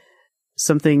that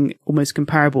something almost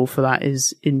comparable for that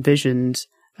is envisioned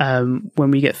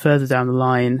when we get further down the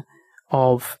line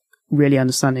of really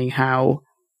understanding how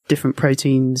different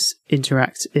proteins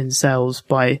interact in cells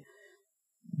by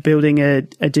building a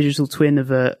digital twin of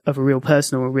a real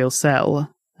person or a real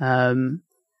cell.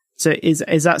 So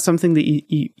is that something that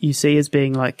you see as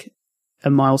being like a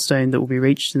milestone that will be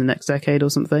reached in the next decade or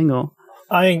something? Or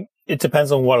I think it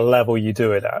depends on what level you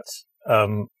do it at.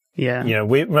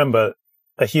 We remember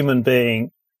a human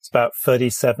being, it's about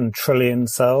 37 trillion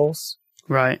cells.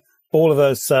 Right. All of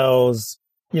those cells,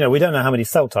 we don't know how many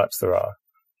cell types there are.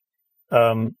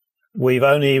 We've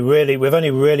only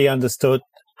really understood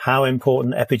how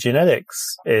important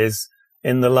epigenetics is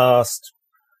in the last,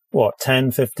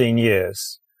 10, 15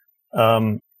 years.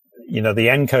 The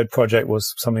ENCODE project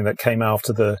was something that came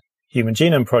after the Human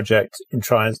Genome Project in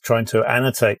trying to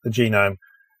annotate the genome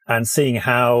and seeing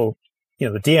how, the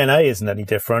DNA isn't any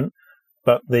different,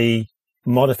 but the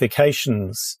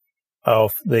modifications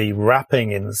of the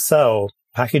wrapping in the cell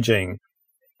packaging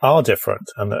are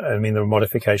different. And there are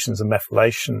modifications of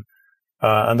methylation,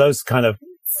 and those kind of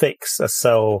fix a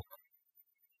cell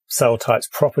type's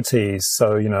properties.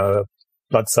 So, a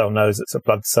blood cell knows it's a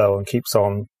blood cell and keeps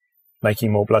on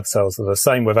making more blood cells that are the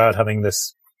same without having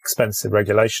this expensive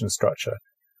regulation structure.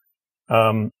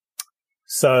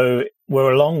 So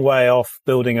we're a long way off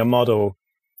building a model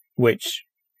which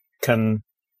can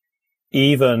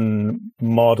even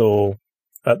model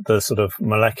at the sort of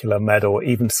molecular level,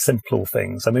 even simple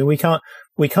things. I mean, we can't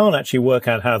actually work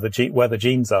out how where the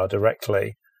genes are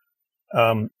directly.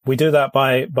 We do that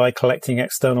by collecting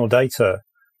external data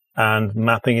and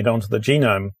mapping it onto the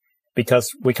genome, because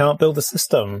we can't build a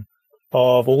system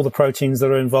of all the proteins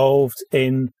that are involved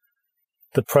in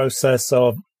the process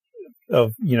of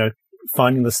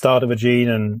finding the start of a gene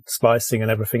and splicing and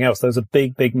everything else. Those are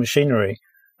big machinery,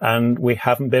 and we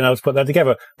haven't been able to put that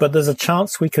together. But there's a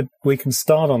chance we can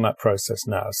start on that process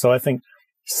now. So I think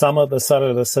some of the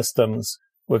cellular systems,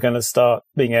 we're going to start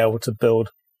being able to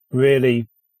build really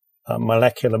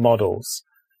molecular models,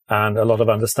 and a lot of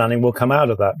understanding will come out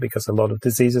of that, because a lot of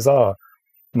diseases are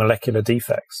molecular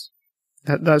defects.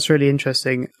 That's really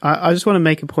interesting. I just want to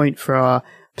make a point for our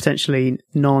potentially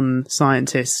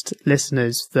non-scientist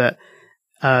listeners that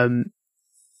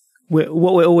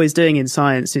what we're always doing in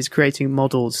science is creating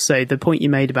models. So the point you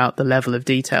made about the level of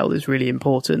detail is really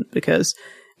important, because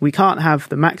we can't have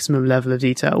the maximum level of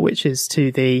detail, which is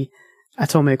to the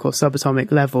atomic or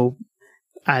subatomic level,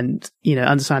 and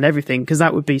understand everything, because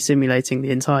that would be simulating the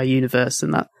entire universe,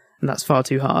 and that's far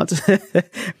too hard,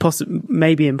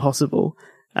 maybe impossible.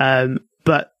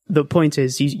 But the point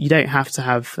is, you don't have to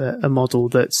have a model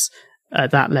that's at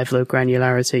that level of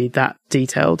granularity, that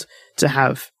detailed, to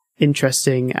have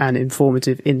interesting and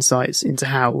informative insights into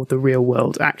how the real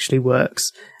world actually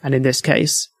works. And in this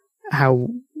case, how,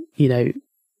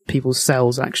 people's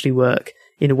cells actually work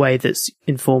in a way that's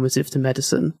informative to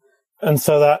medicine. And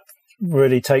so that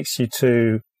really takes you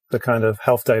to the kind of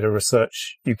Health Data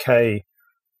Research UK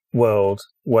world,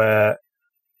 where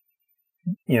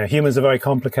humans are very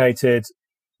complicated.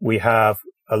 We have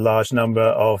a large number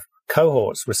of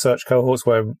cohorts, research cohorts,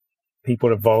 where people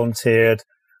have volunteered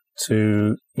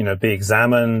to, be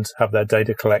examined, have their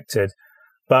data collected.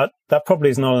 But that probably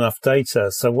is not enough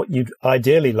data. So what you'd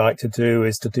ideally like to do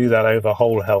is to do that over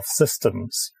whole health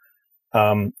systems.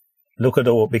 Look at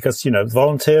all, because,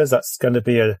 volunteers, that's going to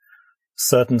be a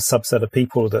certain subset of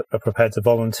people that are prepared to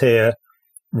volunteer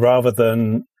rather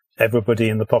than everybody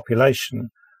in the population.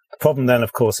 The problem then,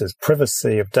 of course, is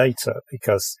privacy of data,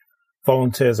 because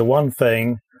volunteers are one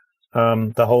thing.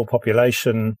 The whole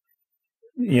population,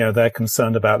 they're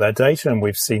concerned about their data, and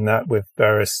we've seen that with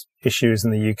various issues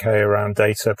in the UK around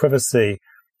data privacy.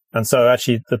 And so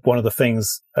actually one of the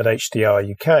things at HDR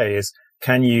UK is,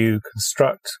 can you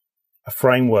construct a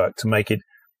framework to make it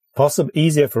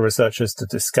easier for researchers to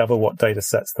discover what data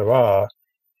sets there are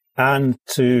and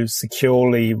to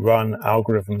securely run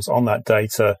algorithms on that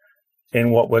data in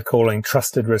what we're calling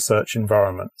trusted research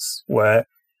environments, where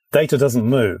data doesn't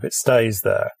move, it stays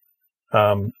there.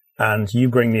 And you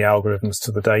bring the algorithms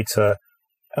to the data,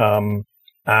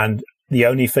 and the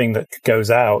only thing that goes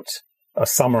out are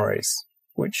summaries,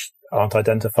 which aren't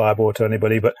identifiable to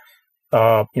anybody, but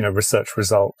are, research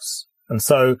results. And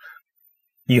so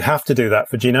you have to do that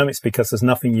for genomics because there's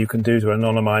nothing you can do to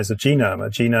anonymize a genome. A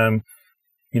genome,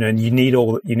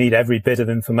 you need every bit of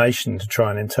information to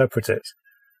try and interpret it.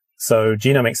 So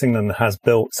Genomics England has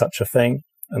built such a thing,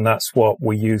 and that's what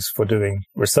we use for doing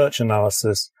research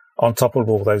analysis on top of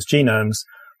all those genomes,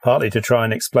 partly to try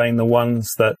and explain the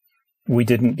ones that we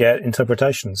didn't get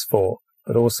interpretations for,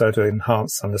 but also to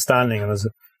enhance understanding. And there's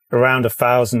around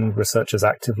 1,000 researchers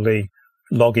actively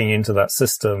logging into that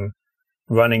system,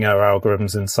 running our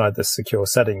algorithms inside this secure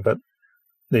setting. But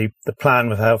the plan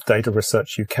with Health Data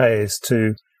Research UK is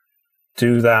to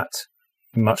do that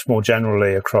much more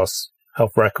generally across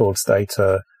health records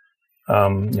data,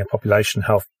 population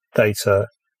health data.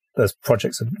 There's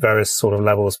projects at various sort of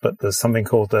levels, but there's something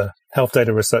called the Health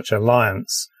Data Research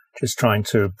Alliance, which is trying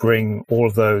to bring all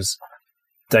of those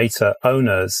data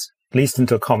owners at least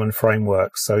into a common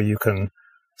framework, so you can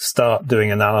start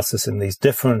doing analysis in these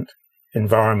different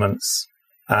environments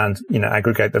and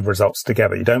aggregate the results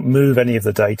together. You don't move any of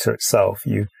the data itself.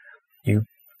 You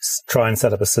try and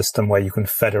set up a system where you can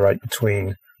federate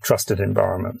between trusted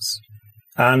environments.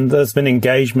 And there's been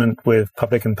engagement with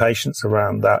public and patients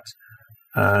around that.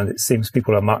 And it seems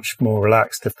people are much more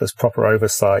relaxed if there's proper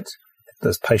oversight, if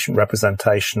there's patient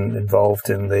representation involved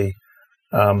in the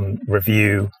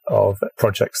review of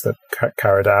projects that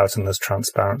carried out, and there's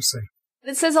transparency.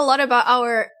 It says a lot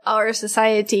about our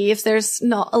society if there's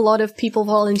not a lot of people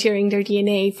volunteering their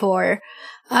DNA for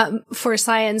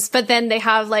science, but then they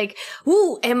have like,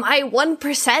 ooh, am I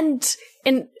 1%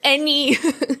 in any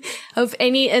of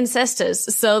any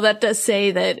ancestors? So that does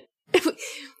say that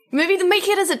maybe to make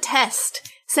it as a test.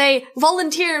 Say,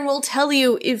 volunteer and we'll tell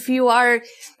you if you are,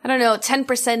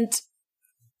 10%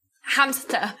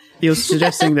 hamster. You're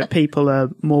suggesting that people are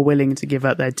more willing to give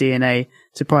up their DNA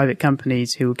to private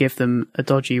companies who will give them a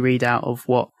dodgy readout of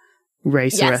what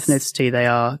race or ethnicity they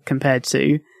are compared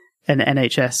to an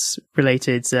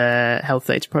NHS-related health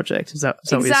data project. Is that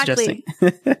what you're suggesting?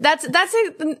 That's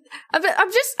it.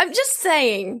 I'm just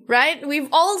saying, right? We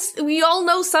all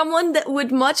know someone that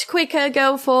would much quicker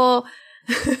go for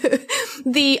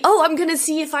I'm gonna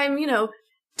see if I'm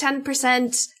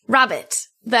 10% rabbit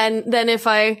than if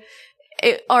I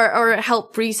or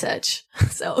help research.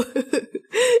 So.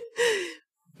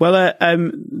 Well,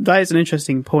 that is an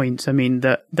interesting point. I mean,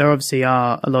 that there obviously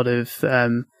are a lot of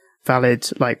valid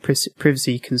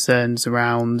privacy concerns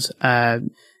around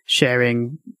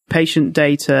sharing patient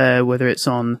data, whether it's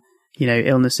on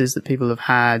illnesses that people have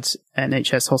had,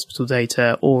 NHS hospital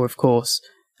data, or of course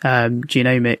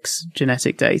genomics,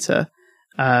 genetic data.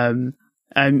 And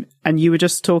you were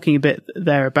just talking a bit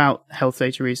there about Health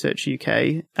Data Research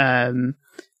UK.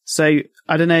 So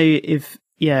I don't know if,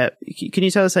 can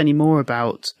you tell us any more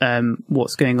about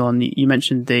what's going on? You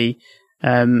mentioned the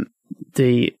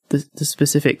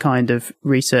specific kind of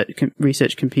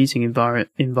research computing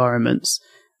environments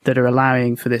that are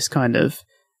allowing for this kind of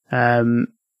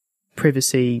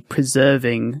privacy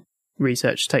preserving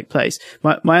research to take place.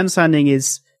 My understanding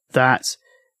is that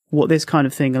what this kind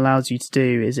of thing allows you to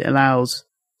do is it allows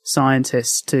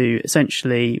scientists to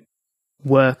essentially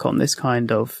work on this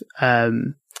kind of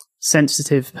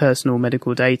sensitive personal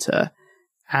medical data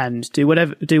and do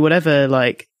whatever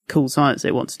like cool science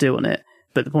they want to do on it.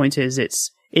 But the point is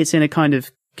it's in a kind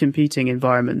of computing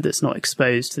environment that's not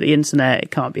exposed to the internet.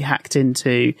 It can't be hacked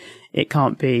into. It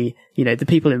can't be, the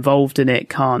people involved in it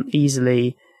can't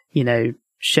easily,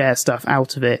 share stuff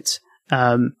out of it.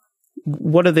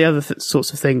 What are the other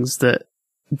sorts of things that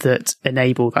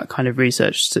enable that kind of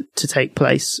research to take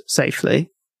place safely?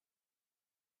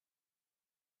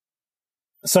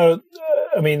 So,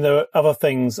 there are other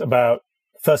things about,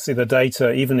 firstly, the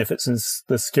data, even if it's in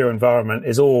the secure environment,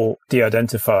 is all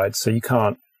de-identified. So you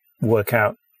can't work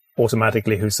out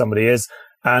automatically who somebody is.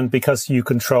 And because you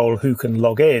control who can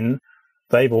log in,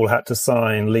 they've all had to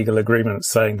sign legal agreements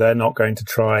saying they're not going to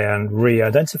try and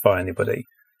re-identify anybody.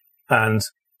 And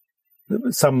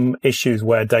some issues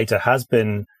where data has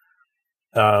been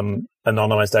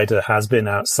anonymized data has been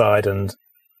outside and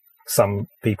some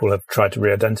people have tried to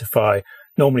re-identify.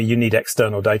 Normally you need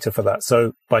external data for that.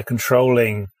 So by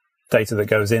controlling data that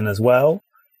goes in as well,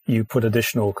 you put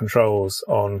additional controls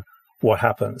on what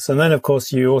happens. And then, of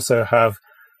course, you also have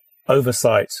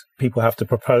oversight. People have to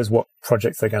propose what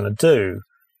projects they're going to do.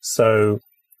 So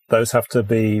those have to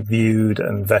be viewed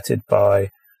and vetted by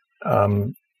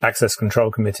access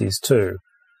control committees too.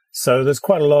 So there's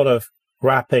quite a lot of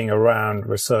wrapping around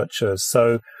researchers.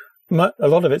 So a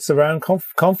lot of it's around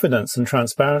confidence and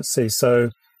transparency. So,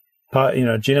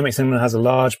 Genomics England has a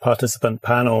large participant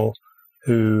panel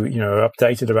who, are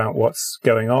updated about what's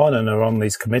going on and are on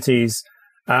these committees.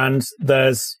 And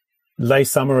there's lay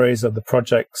summaries of the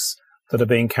projects that are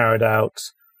being carried out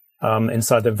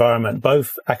inside the environment,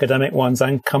 both academic ones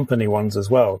and company ones as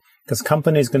well, because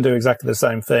companies can do exactly the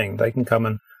same thing. They can come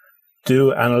and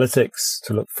do analytics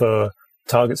to look for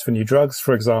targets for new drugs,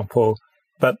 for example,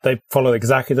 but they follow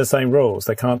exactly the same rules.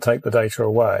 They can't take the data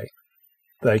away.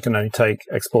 They can only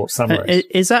export summaries.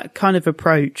 Is that kind of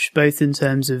approach, both in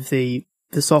terms of the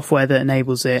software that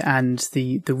enables it and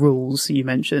the rules you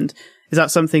mentioned, is that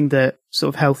something that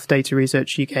sort of Health Data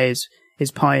Research UK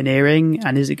is pioneering?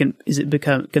 And is it going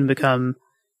to become?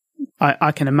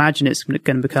 I can imagine it's going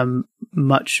to become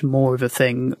much more of a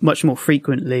thing, much more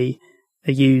frequently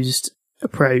a used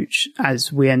approach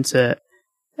as we enter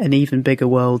an even bigger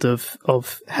world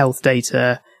of health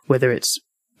data, whether it's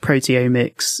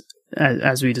proteomics,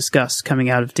 as we discussed, coming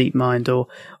out of DeepMind or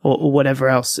whatever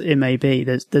else it may be.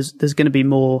 There's going to be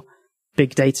more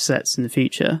big data sets in the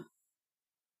future.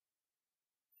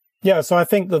 Yeah, so I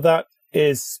think that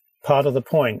is part of the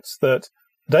point, that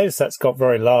data sets got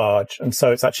very large, and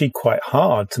so it's actually quite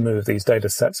hard to move these data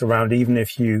sets around, even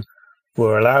if you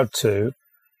were allowed to.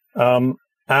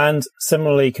 And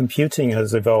similarly, computing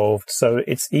has evolved, so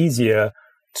it's easier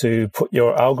to put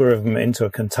your algorithm into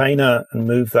a container and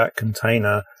move that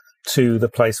container to the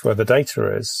place where the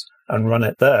data is and run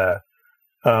it there.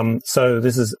 So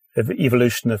this is an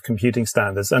evolution of computing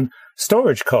standards. And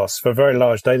storage costs for very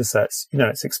large data sets,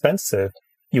 it's expensive.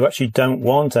 You actually don't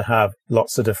want to have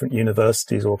lots of different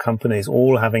universities or companies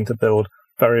all having to build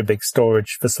very big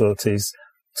storage facilities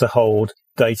to hold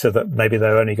data that maybe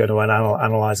they're only going to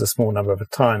analyze a small number of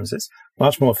times. It's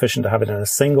much more efficient to have it in a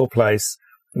single place,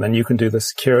 and then you can do the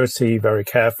security very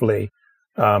carefully.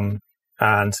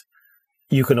 And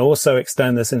you can also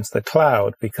extend this into the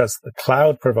cloud, because the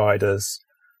cloud providers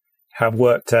have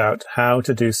worked out how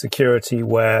to do security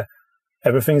where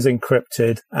everything's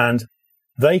encrypted and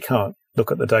they can't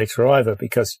look at the data either,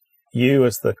 because you,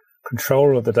 as the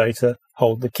controller of the data,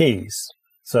 hold the keys.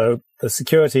 So the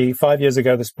security, 5 years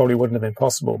ago, this probably wouldn't have been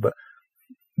possible, but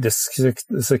the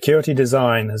security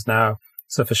design has now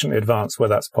sufficiently advanced where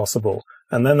that's possible.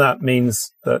 And then that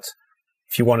means that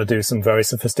if you want to do some very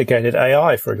sophisticated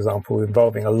AI, for example,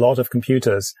 involving a lot of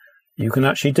computers, you can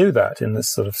actually do that in this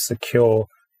sort of secure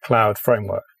cloud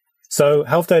framework. So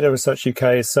Health Data Research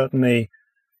UK is certainly,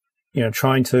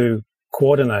 trying to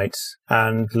coordinate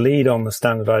and lead on the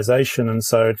standardization. And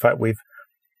so, in fact, we've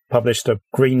published a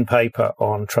green paper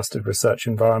on trusted research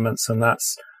environments. And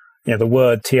that's, the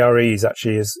word TREs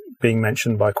actually is being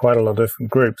mentioned by quite a lot of different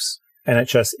groups.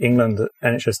 NHS England,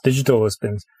 NHS Digital has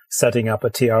been setting up a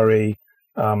TRE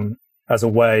as a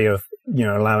way of,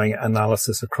 allowing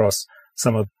analysis across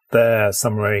some of their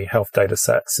summary health data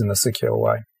sets in a secure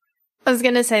way. I was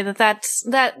going to say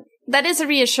that is a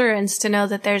reassurance to know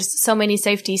that there's so many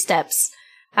safety steps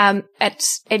at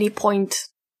any point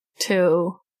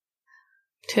to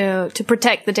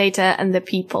protect the data and the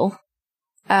people.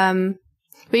 But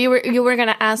you were going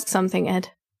to ask something, Ed.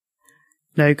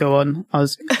 No, go on. I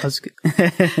was.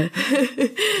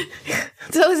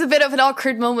 It's always a bit of an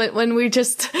awkward moment when we're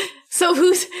just. So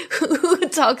who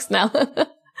talks now?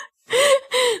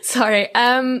 Sorry.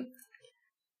 I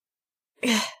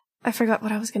forgot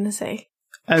what I was going to say.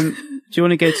 Do you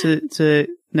want to go to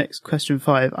next question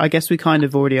 5? I guess we kind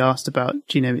of already asked about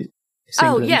Genomics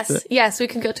England. Oh, yes, we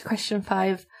can go to question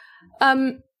 5.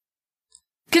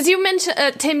 Because you mentioned,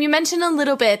 Tim, you mentioned a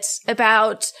little bit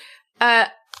about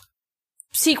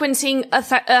sequencing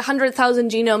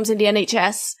 100,000 genomes in the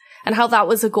NHS and how that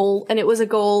was a goal, and it was a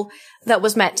goal that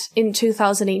was met in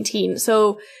 2018.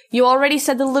 So you already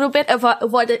said a little bit about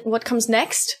what comes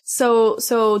next. So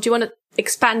do you want to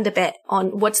expand a bit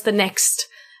on what's the next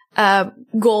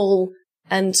goal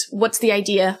and what's the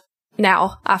idea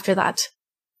now after that?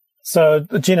 So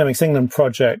the Genomics England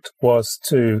project was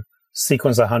to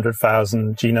sequence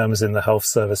 100,000 genomes in the health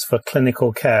service for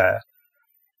clinical care,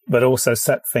 but also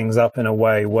set things up in a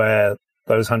way where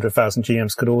those 100,000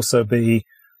 genomes could also be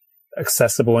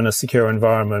accessible in a secure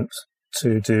environment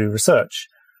to do research.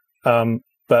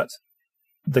 But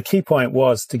the key point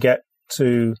was to get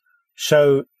to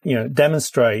show,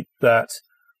 demonstrate that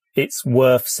it's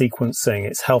worth sequencing,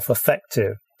 it's health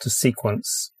effective to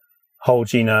sequence whole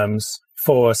genomes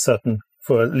for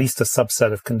at least a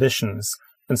subset of conditions.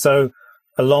 And so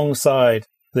alongside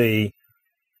the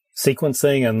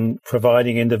sequencing and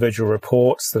providing individual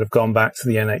reports that have gone back to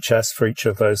the NHS for each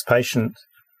of those patient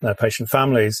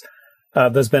families,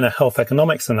 there's been a health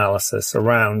economics analysis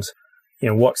around,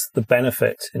 what's the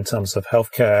benefit in terms of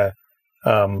healthcare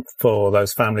for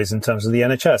those families in terms of the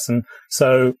NHS. And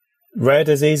so rare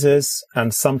diseases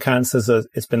and some cancers,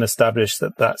 it's been established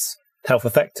that that's health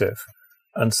effective.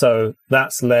 And so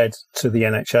that's led to the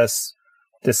NHS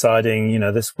deciding,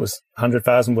 this was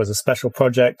 100,000 was a special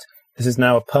project. This is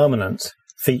now a permanent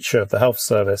feature of the health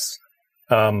service,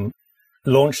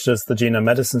 launched as the Genome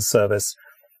Medicine Service.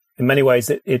 In many ways,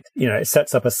 it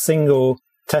sets up a single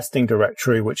testing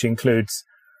directory, which includes,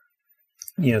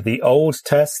 the old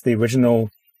tests, the original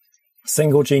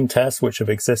single gene tests, which have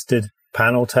existed,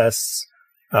 panel tests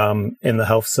in the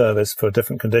health service for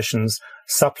different conditions,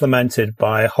 supplemented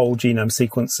by whole genome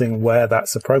sequencing where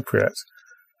that's appropriate,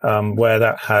 where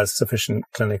that has sufficient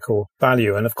clinical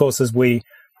value. And of course, as we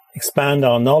expand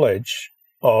our knowledge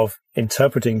of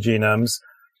interpreting genomes,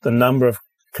 the number of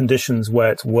conditions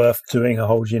where it's worth doing a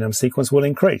whole genome sequence will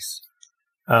increase.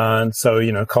 And so,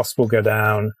 costs will go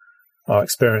down, our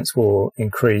experience will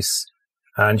increase,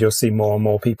 and you'll see more and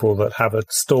more people that have a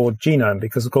stored genome.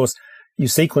 Because, of course, you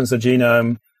sequence a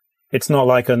genome, it's not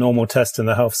like a normal test in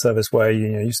the health service where,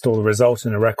 you store the result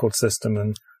in a record system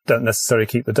and don't necessarily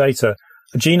keep the data.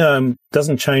 A genome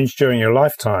doesn't change during your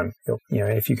lifetime.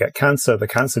 If you get cancer, the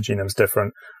cancer genome is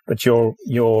different, but your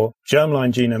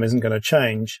germline genome isn't going to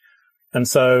change. And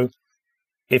so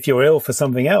if you're ill for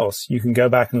something else, you can go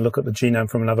back and look at the genome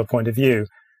from another point of view.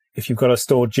 If you've got a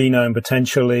stored genome,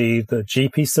 potentially the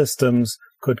GP systems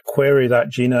could query that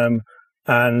genome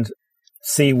and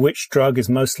see which drug is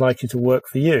most likely to work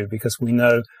for you, because we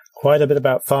know quite a bit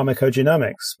about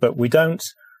pharmacogenomics, but we don't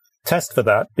test for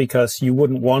that because you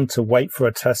wouldn't want to wait for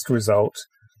a test result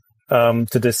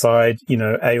to decide,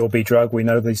 A or B drug. We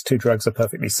know these two drugs are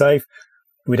perfectly safe.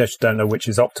 We just don't know which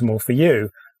is optimal for you.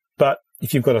 But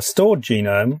if you've got a stored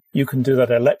genome, you can do that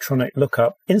electronic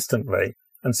lookup instantly.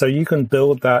 And so you can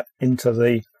build that into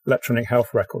the electronic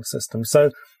health record system.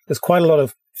 So there's quite a lot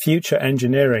of future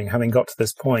engineering having got to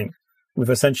this point.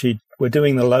 We're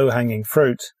doing the low-hanging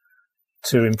fruit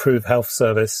to improve health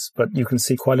service, but you can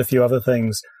see quite a few other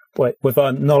things. With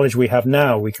our knowledge we have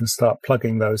now, we can start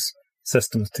plugging those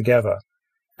systems together.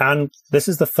 And this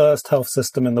is the first health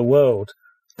system in the world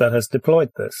that has deployed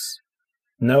this.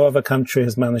 No other country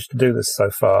has managed to do this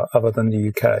so far, other than the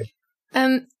UK.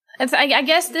 I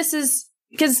guess this is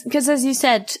because, as you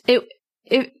said,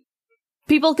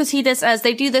 people could see this as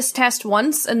they do this test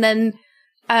once, and then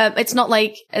it's not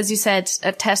like, as you said,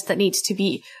 a test that needs to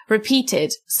be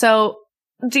repeated. So,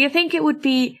 do you think it would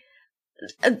be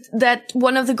that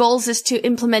one of the goals is to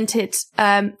implement it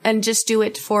and just do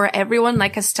it for everyone,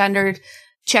 like a standard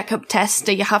checkup test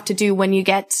that you have to do when you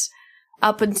get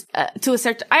up and to a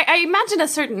certain, I imagine a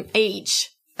certain age.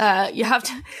 You have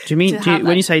to. Do you mean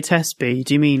when you say test B?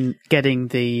 Do you mean getting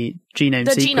the genome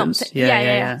sequence?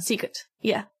 Yeah. Secret.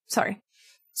 Yeah. Sorry.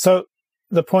 So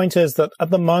the point is that at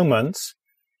the moment,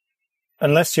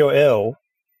 unless you're ill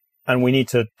and we need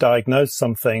to diagnose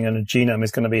something and a genome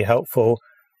is going to be helpful,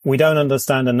 we don't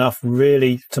understand enough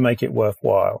really to make it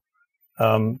worthwhile.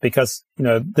 Because,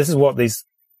 this is what these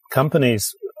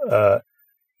companies,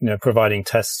 providing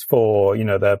tests for,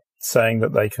 they're saying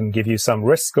that they can give you some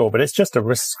risk score, but it's just a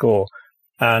risk score.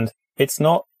 And we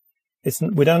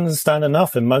don't understand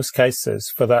enough in most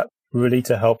cases for that really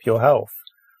to help your health.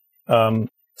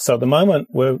 So at the moment,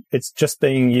 it's just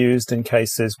being used in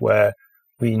cases where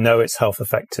we know it's health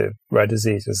effective, rare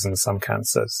diseases and some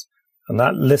cancers. And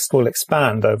that list will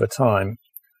expand over time.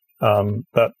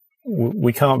 But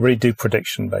we can't really do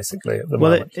prediction, basically, at the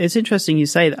moment. Well, it's interesting you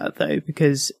say that, though,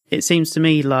 because it seems to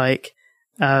me like,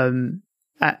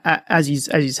 as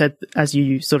you said, as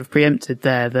you sort of preempted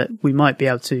there, that we might be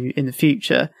able to in the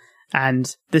future.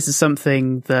 And this is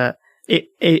something that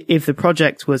if the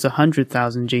project was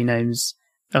 100,000 genomes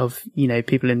of,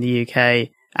 people in the UK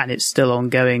and it's still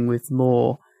ongoing with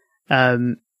more,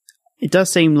 it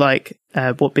does seem like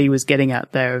what B was getting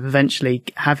at there of eventually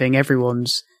having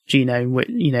everyone's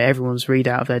genome, everyone's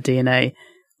readout of their DNA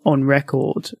on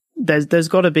record. There's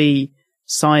got to be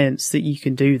science that you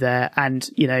can do there, and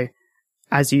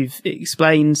as you've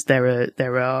explained,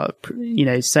 there are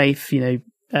safe,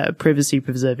 privacy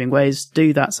preserving ways to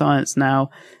do that science now.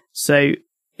 So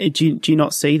do you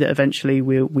not see that eventually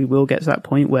we will get to that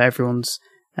point where everyone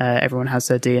has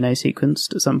their DNA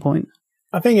sequenced at some point?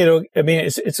 I think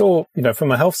it's all,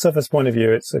 from a health service point of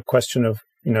view, it's a question of,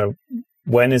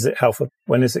 when is it health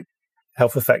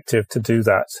effective to do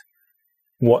that?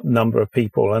 What number of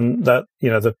people? And that,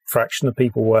 the fraction of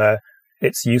people where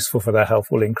it's useful for their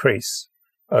health will increase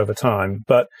over time.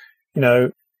 But,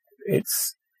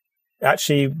 it's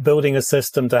actually building a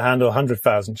system to handle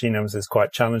 100,000 genomes is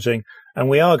quite challenging. And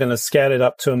we are going to scale it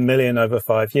up to 1 million over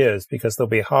 5 years, because there'll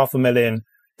be 500,000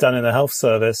 done in the health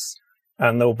service,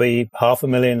 and there'll be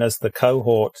 500,000 as the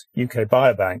cohort UK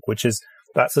Biobank,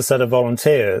 that's a set of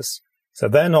volunteers. So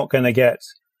they're not going to get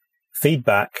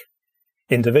feedback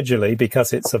individually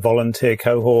because it's a volunteer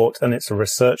cohort and it's a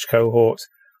research cohort.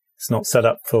 It's not set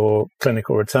up for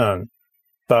clinical return,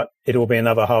 but it will be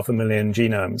another 500,000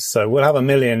 genomes. So we'll have 1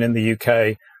 million in the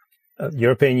UK.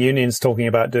 European Union's talking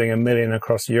about doing 1 million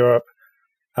across Europe.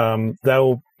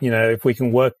 If we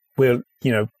can work,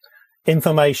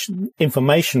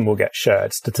 information will get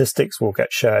shared, statistics will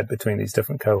get shared between these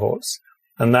different cohorts,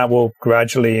 and that will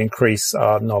gradually increase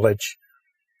our knowledge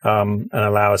and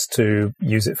allow us to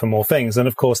use it for more things. And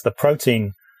of course, the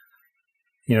protein,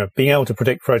 being able to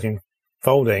predict protein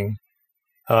folding,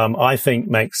 I think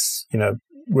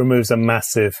removes a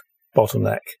massive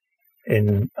bottleneck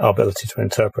in our ability to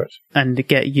interpret and to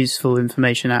get useful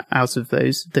information out of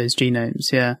those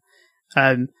genomes. Yeah.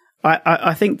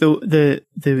 I think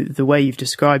the way you've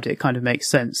described it kind of makes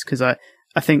sense, because I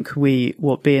think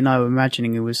what B and I were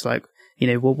imagining, it was like,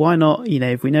 well, why not,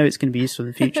 if we know it's going to be useful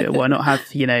in the future, why not have,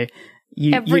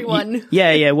 everyone.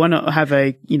 Why not have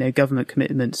a, government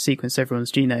commitment to sequence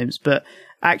everyone's genomes? But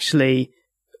actually,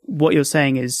 what you're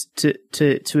saying is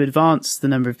to advance the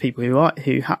number of people who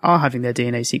are having their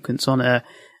DNA sequence on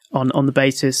the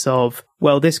basis of,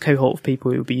 well, this cohort of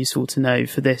people, it would be useful to know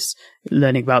for this,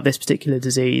 learning about this particular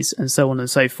disease, and so on and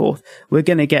so forth. We're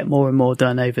going to get more and more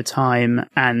done over time,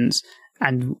 and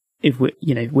if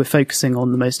we're focusing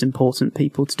on the most important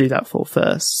people to do that for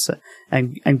first. So,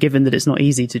 and given that it's not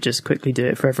easy to just quickly do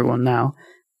it for everyone now,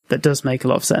 that does make a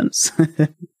lot of sense.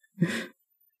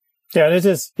 Yeah, and it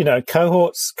is,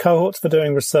 cohorts for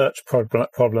doing research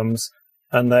problems,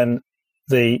 and then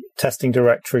the testing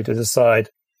directory to decide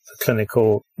the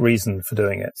clinical reason for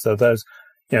doing it. So those,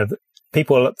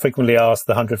 people frequently ask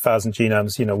the 100,000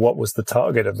 genomes, what was the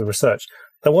target of the research?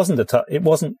 There wasn't it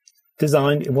wasn't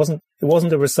designed, it wasn't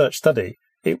a research study.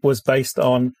 It was based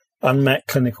on unmet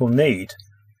clinical need.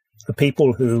 The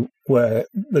people where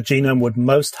the genome would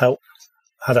most help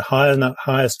had a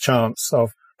highest chance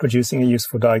of producing a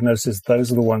useful diagnosis.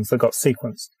 Those are the ones that got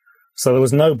sequenced. So there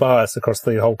was no bias across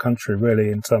the whole country, really,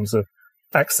 in terms of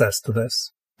access to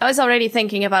this. I was already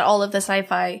thinking about all of the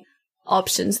sci-fi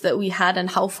options that we had and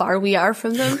how far we are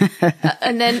from them.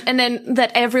 and then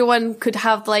that everyone could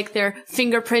have like their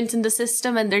fingerprint in the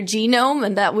system and their genome,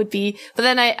 and that would be, but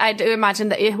then I do imagine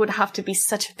that it would have to be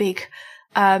such a big,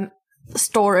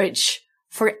 storage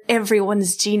for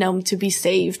everyone's genome to be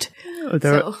saved.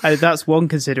 That's one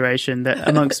consideration that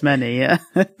amongst many. Yeah.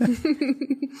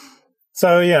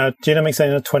 So yeah, genomics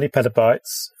saying 20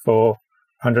 petabytes for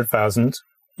 100,000.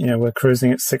 We're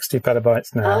cruising at 60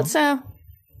 petabytes now. Oh, so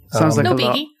sounds like no a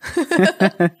biggie.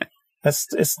 lot.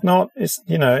 It's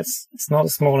not a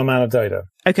small amount of data.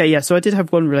 Okay, yeah. So I did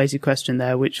have one related question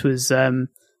there, which was, I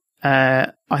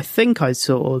think I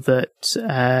saw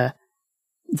that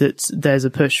there's a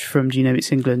push from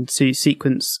Genomics England to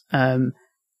sequence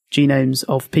genomes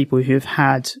of people who have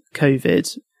had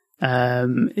COVID.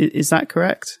 Is that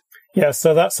correct? Yeah.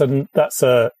 So that's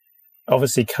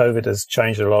obviously COVID has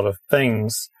changed a lot of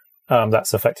things.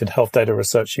 That's affected Health Data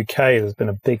Research UK. There's been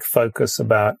a big focus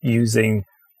about using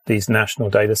these national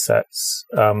data sets.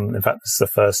 In fact, this is the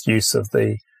first use of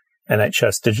the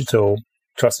NHS digital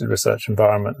trusted research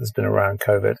environment has been around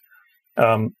COVID.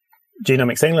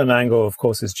 Genomics England angle, of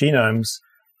course, is genomes.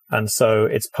 And so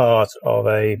it's part of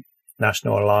a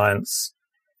national alliance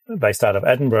based out of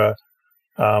Edinburgh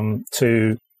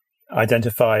to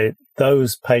identify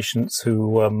those patients who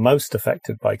were most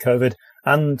affected by COVID,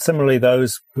 and similarly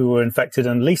those who were infected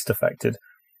and least affected,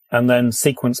 and then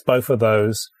sequence both of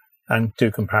those and do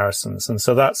comparisons. And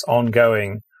so that's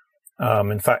ongoing.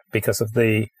 In fact, because of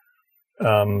the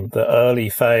early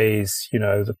phase,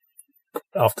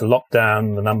 after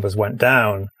lockdown, the numbers went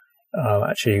down.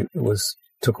 Actually,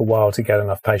 took a while to get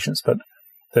enough patients, but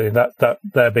that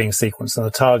they're being sequenced, and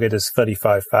the target is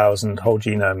 35,000 whole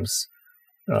genomes,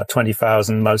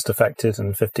 20,000 most affected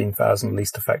and 15,000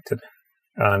 least affected.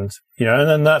 And, and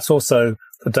then that's also,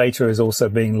 the data is also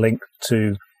being linked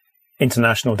to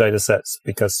international data sets,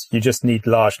 because you just need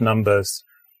large numbers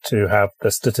to have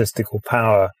the statistical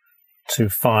power to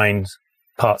find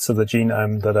parts of the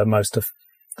genome that are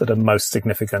most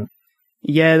significant.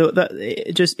 Yeah,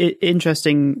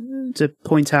 interesting to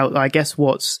point out, I guess,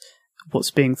 what's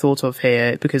being thought of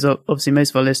here, because obviously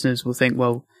most of our listeners will think,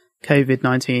 well,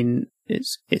 COVID-19,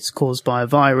 it's caused by a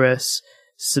virus.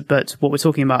 So, but what we're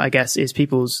talking about, I guess, is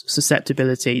people's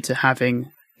susceptibility to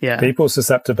having, people's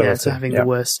susceptibility to having the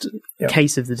worst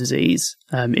case of the disease,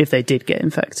 if they did get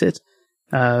infected.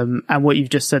 And what you've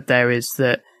just said there is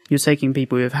that you're taking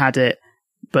people who have had it,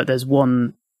 but there's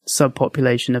one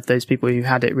subpopulation of those people who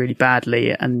had it really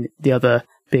badly, and the other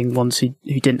being ones who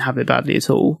didn't have it badly at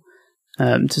all,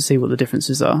 to see what the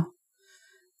differences are.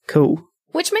 Cool.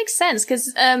 Which makes sense,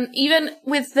 because even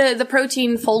with the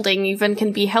protein folding even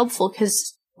can be helpful,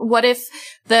 because what if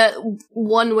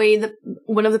one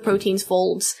of the proteins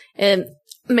folds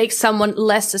makes someone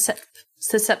less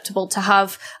susceptible to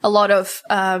have a lot of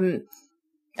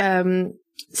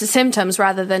symptoms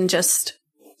rather than just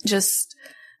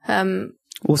having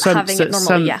it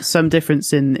normally? Some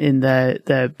difference in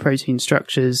their protein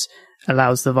structures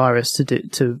allows the virus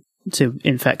to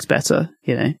infect better,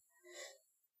 you know.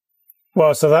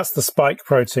 Well, so that's the spike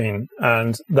protein,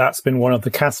 and that's been one of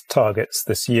the CASP targets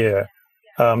this year.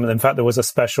 In fact, there was a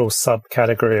special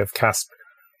subcategory of CASP,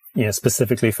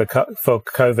 specifically for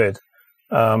COVID.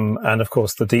 And of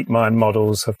course, the DeepMind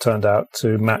models have turned out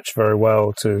to match very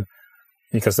well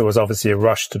because there was obviously a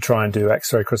rush to try and do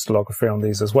X-ray crystallography on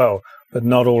these as well, but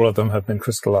not all of them have been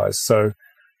crystallized. So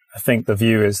I think the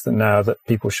view is that now that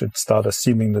people should start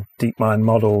assuming the DeepMind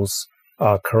models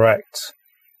are correct,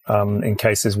 in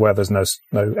cases where there's no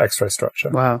X-ray structure.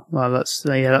 Wow, that's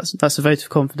a vote of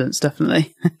confidence,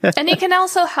 definitely. And it can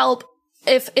also help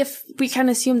if we can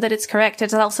assume that it's correct.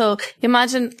 It's also,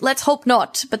 imagine, let's hope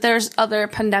not, but there's other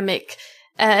pandemic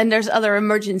and there's other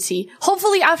emergency.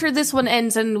 Hopefully after this one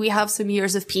ends and we have some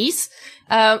years of peace.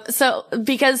 So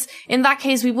because in that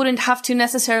case, we wouldn't have to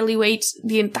necessarily wait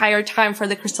the entire time for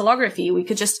the crystallography. We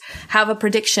could just have a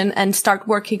prediction and start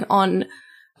working on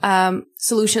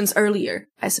solutions earlier,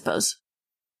 I suppose.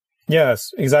 Yes,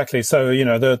 exactly. So,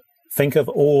 think of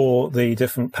all the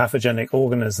different pathogenic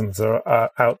organisms that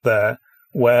are out there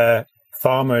where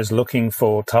pharma is looking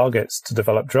for targets to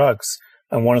develop drugs.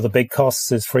 And one of the big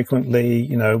costs is frequently,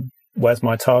 where's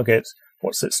my target?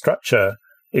 What's its structure?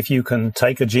 If you can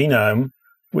take a genome,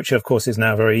 which of course is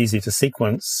now very easy to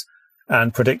sequence,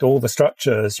 and predict all the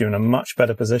structures, you're in a much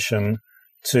better position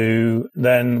to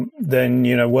then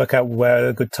work out where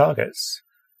are good targets.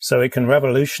 So it can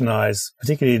revolutionize,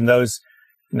 particularly in those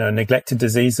neglected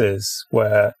diseases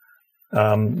where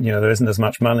there isn't as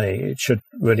much money. It should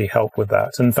really help with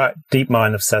that. In fact,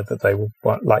 DeepMind have said that they would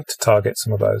like to target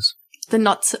some of those. The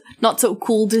not so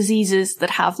cool diseases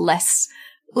that have less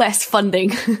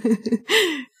funding.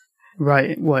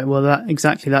 Right. Well,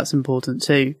 that's important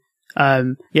too.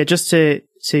 Just to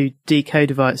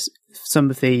decode some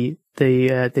of the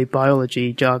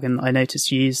biology jargon that I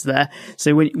noticed you used there.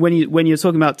 So when you're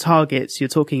talking about targets, you're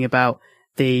talking about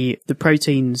the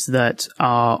proteins that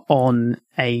are on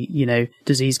a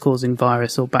disease causing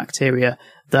virus or bacteria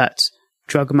that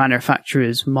drug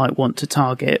manufacturers might want to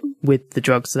target with the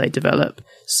drugs they develop.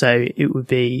 So it would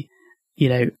be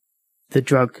the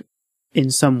drug in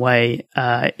some way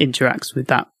interacts with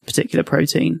that particular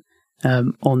protein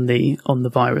on the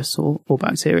virus or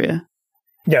bacteria.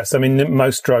 Yes, I mean,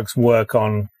 most drugs work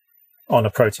on a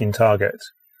protein target.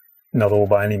 Not all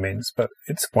by any means, but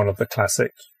it's one of the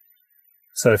classic.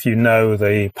 So if you know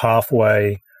the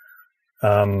pathways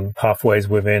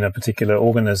within a particular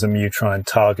organism, you try and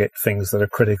target things that are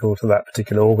critical to that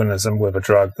particular organism with a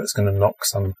drug that's going to knock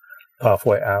some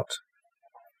pathway out.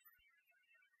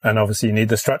 And obviously you need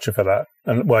the structure for that.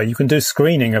 And you can do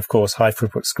screening, of course, high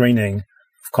throughput screening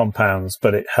of compounds,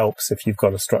 but it helps if you've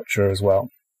got a structure as well.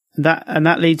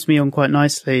 That leads me on quite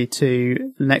nicely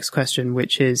to the next question,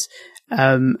 which is,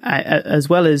 as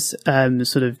well as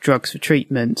sort of drugs for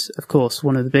treatment, of course,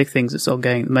 one of the big things that's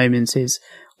ongoing at the moment is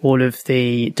all of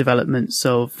the developments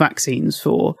of vaccines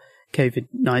for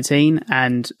COVID-19.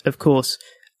 And of course,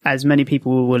 as many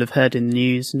people will have heard in the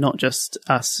news, not just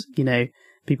us,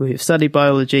 people who've studied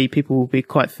biology, people will be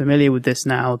quite familiar with this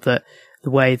now, that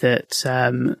the way that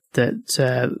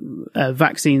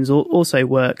vaccines also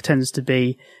work tends to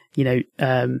be,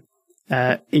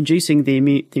 inducing the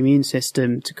immune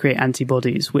system to create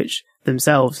antibodies, which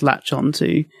themselves latch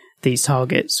onto these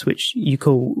targets, which you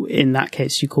call them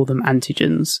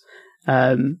antigens.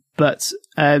 But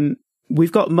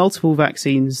we've got multiple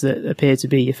vaccines that appear to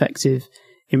be effective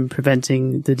in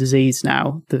preventing the disease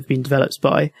now that have been developed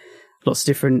by lots of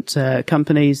different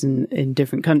companies in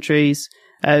different countries.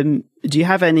 Do you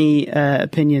have any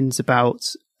opinions about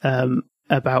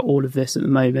all of this at the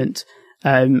moment?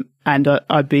 And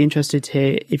I'd be interested to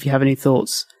hear if you have any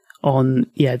thoughts on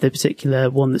the particular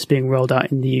one that's being rolled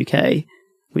out in the UK,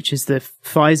 which is the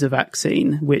Pfizer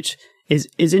vaccine, which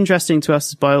is interesting to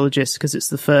us as biologists because it's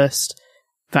the first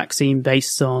vaccine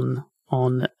based on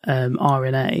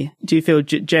RNA. Do you feel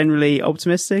generally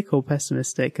optimistic or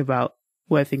pessimistic about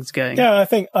where things are going? Yeah, I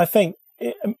think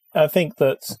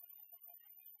that,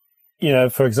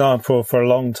 for example, for a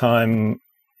long time,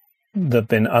 there have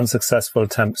been unsuccessful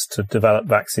attempts to develop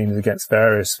vaccines against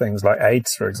various things like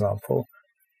AIDS, for example.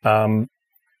 And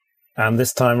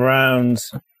this time around,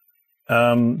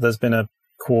 there's been a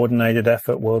coordinated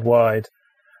effort worldwide.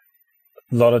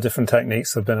 A lot of different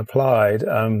techniques have been applied.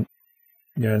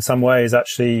 In some ways,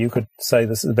 actually, you could say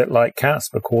this is a bit like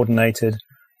CASP, a coordinated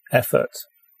effort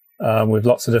with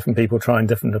lots of different people trying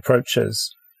different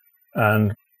approaches.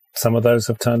 And some of those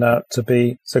have turned out to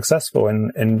be successful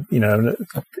in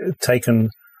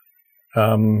taken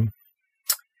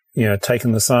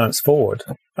the science forward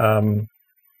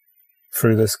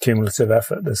through this cumulative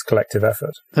effort, this collective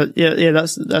effort.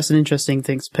 That's an interesting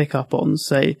thing to pick up on.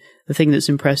 So the thing that's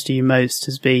impressed you most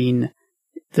has been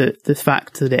the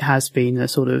fact that it has been a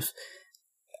sort of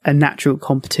a natural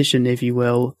competition, if you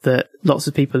will, that lots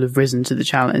of people have risen to the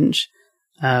challenge.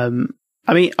 I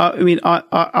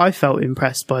felt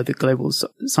impressed by the global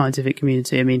scientific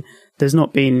community. I mean, there's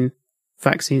not been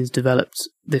vaccines developed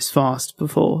this fast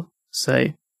before,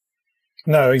 so.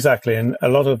 No, exactly. And a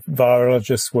lot of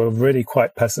virologists were really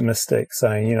quite pessimistic,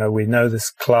 saying, we know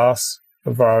this class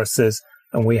of viruses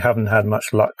and we haven't had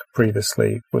much luck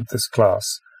previously with this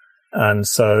class. And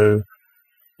so,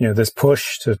 this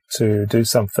push to do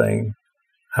something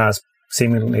has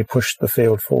seemingly pushed the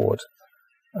field forward,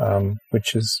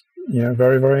 which is,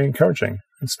 very, very encouraging,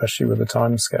 especially with the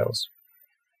timescales.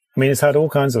 I mean, it's had all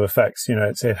kinds of effects.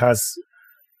 It has,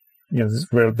 there's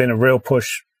been a real push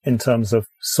in terms of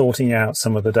sorting out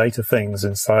some of the data things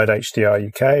inside HDR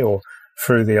UK or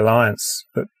through the alliance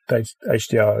that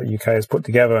HDR UK has put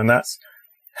together. And that's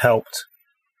helped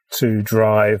to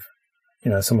drive,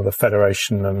 some of the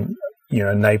federation and,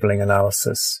 enabling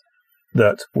analysis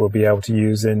that we'll be able to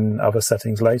use in other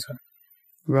settings later.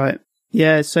 Right.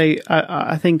 Yeah, so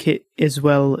I think it is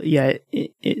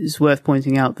it is worth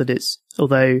pointing out that it's,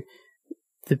 although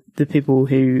the people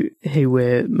who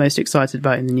we're most excited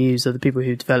about in the news are the people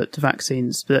who developed the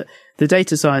vaccines, but the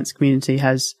data science community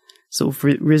has sort of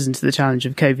risen to the challenge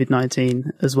of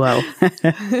COVID-19 as well.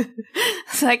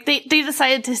 It's like data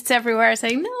scientists everywhere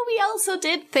saying, no, we also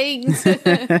did things.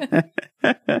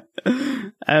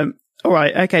 All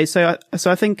right. Okay. So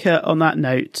I think on that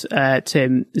note,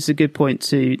 Tim, it's a good point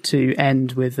to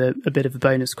end with a bit of a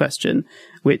bonus question,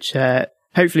 which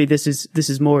hopefully this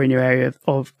is more in your area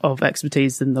of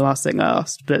expertise than the last thing I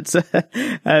asked. But so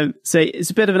it's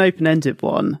a bit of an open-ended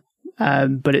one,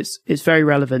 but it's very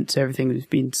relevant to everything we've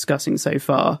been discussing so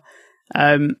far.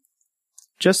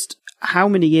 Just how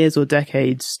many years or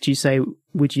decades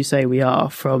would you say we are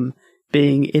from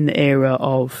being in the era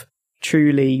of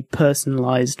truly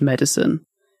personalized medicine?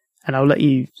 And I'll let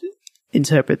you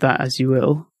interpret that as you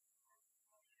will.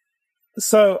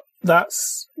 So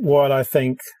that's what I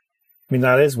think. I mean,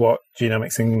 that is what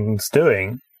Genomics England's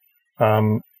doing.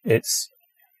 It's,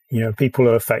 people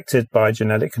are affected by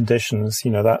genetic conditions.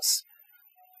 That's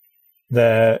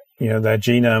their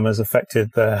genome has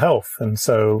affected their health. And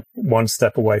so one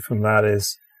step away from that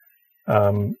is,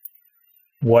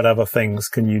 what other things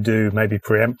can you do maybe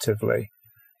preemptively?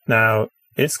 Now,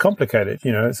 it's complicated,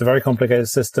 it's a very complicated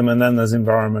system, and then there's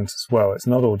environment as well. It's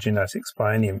not all genetics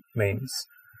by any means.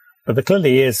 But there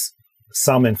clearly is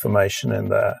some information in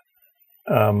there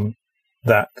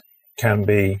that can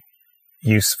be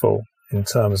useful in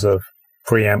terms of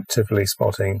preemptively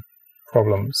spotting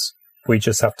problems. We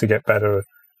just have to get better at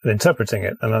interpreting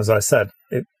it. And as I said,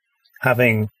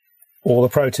 having all the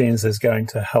proteins is going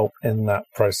to help in that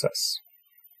process.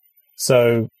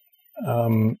 So,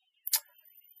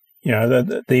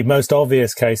 the most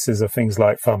obvious cases are things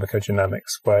like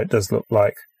pharmacogenomics, where it does look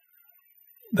like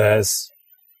there's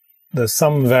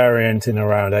some variant in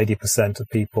around 80% of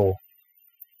people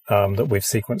that we've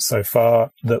sequenced so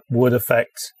far that would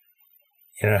affect,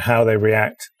 how they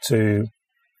react to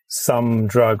some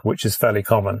drug, which is fairly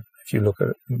common. If you look at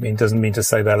it, it doesn't mean to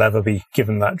say they'll ever be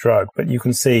given that drug, but you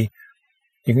can see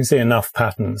enough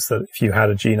patterns that if you had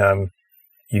a genome,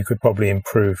 you could probably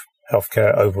improve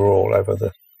healthcare overall over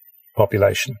the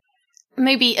population.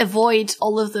 Maybe avoid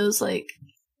all of those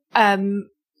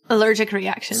allergic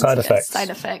reactions, side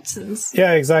effects. And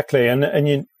yeah, exactly. And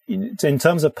you, in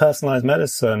terms of personalized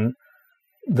medicine,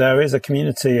 there is a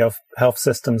community of health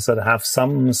systems that have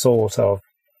some sort of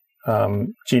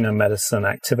genome medicine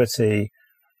activity.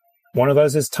 One of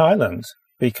those is Thailand,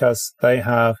 because they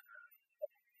have,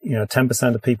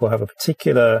 10% of people have a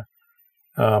particular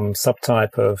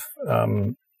subtype of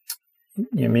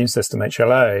immune system,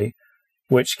 HLA,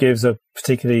 which gives a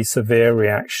particularly severe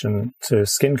reaction to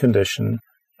skin condition.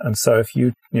 And so if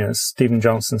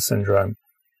Stevens-Johnson syndrome,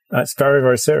 it's very,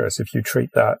 very serious. If you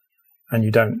treat that and you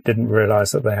didn't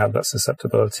realize that they had that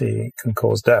susceptibility, it can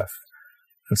cause death.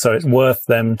 And so it's worth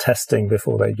them testing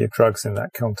before they give drugs in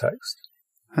that context.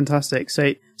 Fantastic.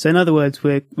 So in other words,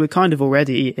 we're kind of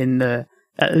already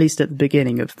at least at the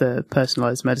beginning of the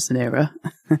personalized medicine era.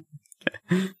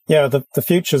 Yeah, the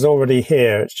future's already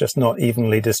here. It's just not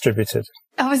evenly distributed.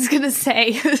 I was going to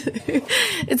say,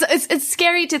 it's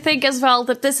scary to think as well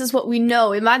that this is what we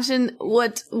know. Imagine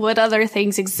what other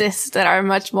things exist that are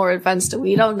much more advanced that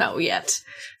we don't know yet.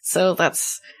 So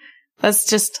that's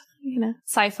just,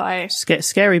 sci-fi.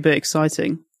 Scary but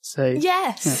exciting. So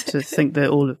yes, to think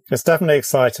that it's definitely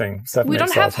exciting. We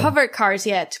don't have hover cars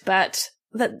yet, but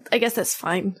I guess that's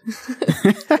fine.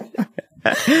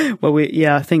 Well,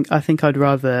 I think I'd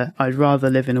rather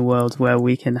live in a world where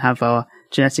we can have our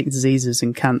genetic diseases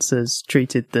and cancers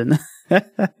treated than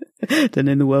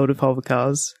in the world of hover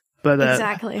cars. But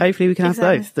exactly. Hopefully we can have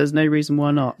both. There's no reason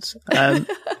why not.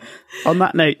 On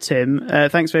that note, Tim,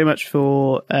 thanks very much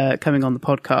for coming on the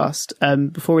podcast.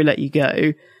 Before we let you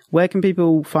go, where can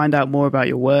people find out more about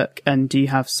your work, and do you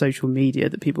have social media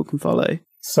that people can follow?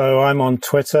 So I'm on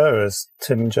Twitter as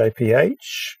TimJPH.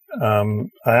 I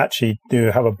actually do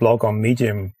have a blog on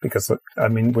Medium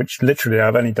which literally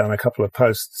I've only done a couple of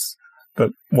posts,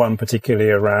 but one particularly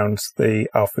around the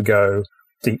AlphaGo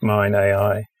DeepMind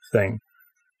AI thing.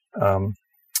 And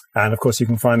of course you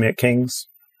can find me at King's,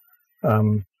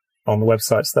 on the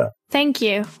websites there. Thank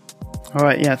you. All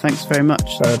right. Yeah. Thanks very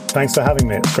much. So thanks for having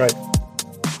me. It's great.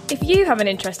 If you have an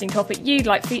interesting topic you'd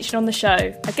like featured on the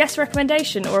show, a guest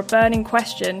recommendation or a burning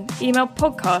question, email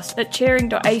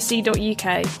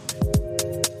podcast@cheering.ac.uk.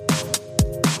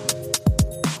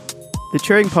 The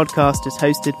Turing Podcast is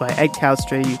hosted by Ed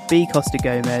Cowstry, B. Costa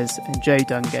Gomez and Joe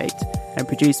Dungate, and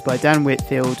produced by Dan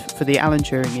Whitfield for the Alan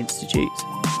Turing Institute.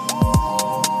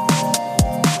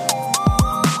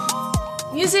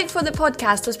 Music for the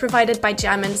podcast was provided by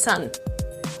Jam and Sun.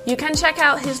 You can check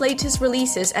out his latest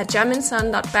releases at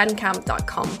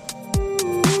jamandsun.bandcamp.com.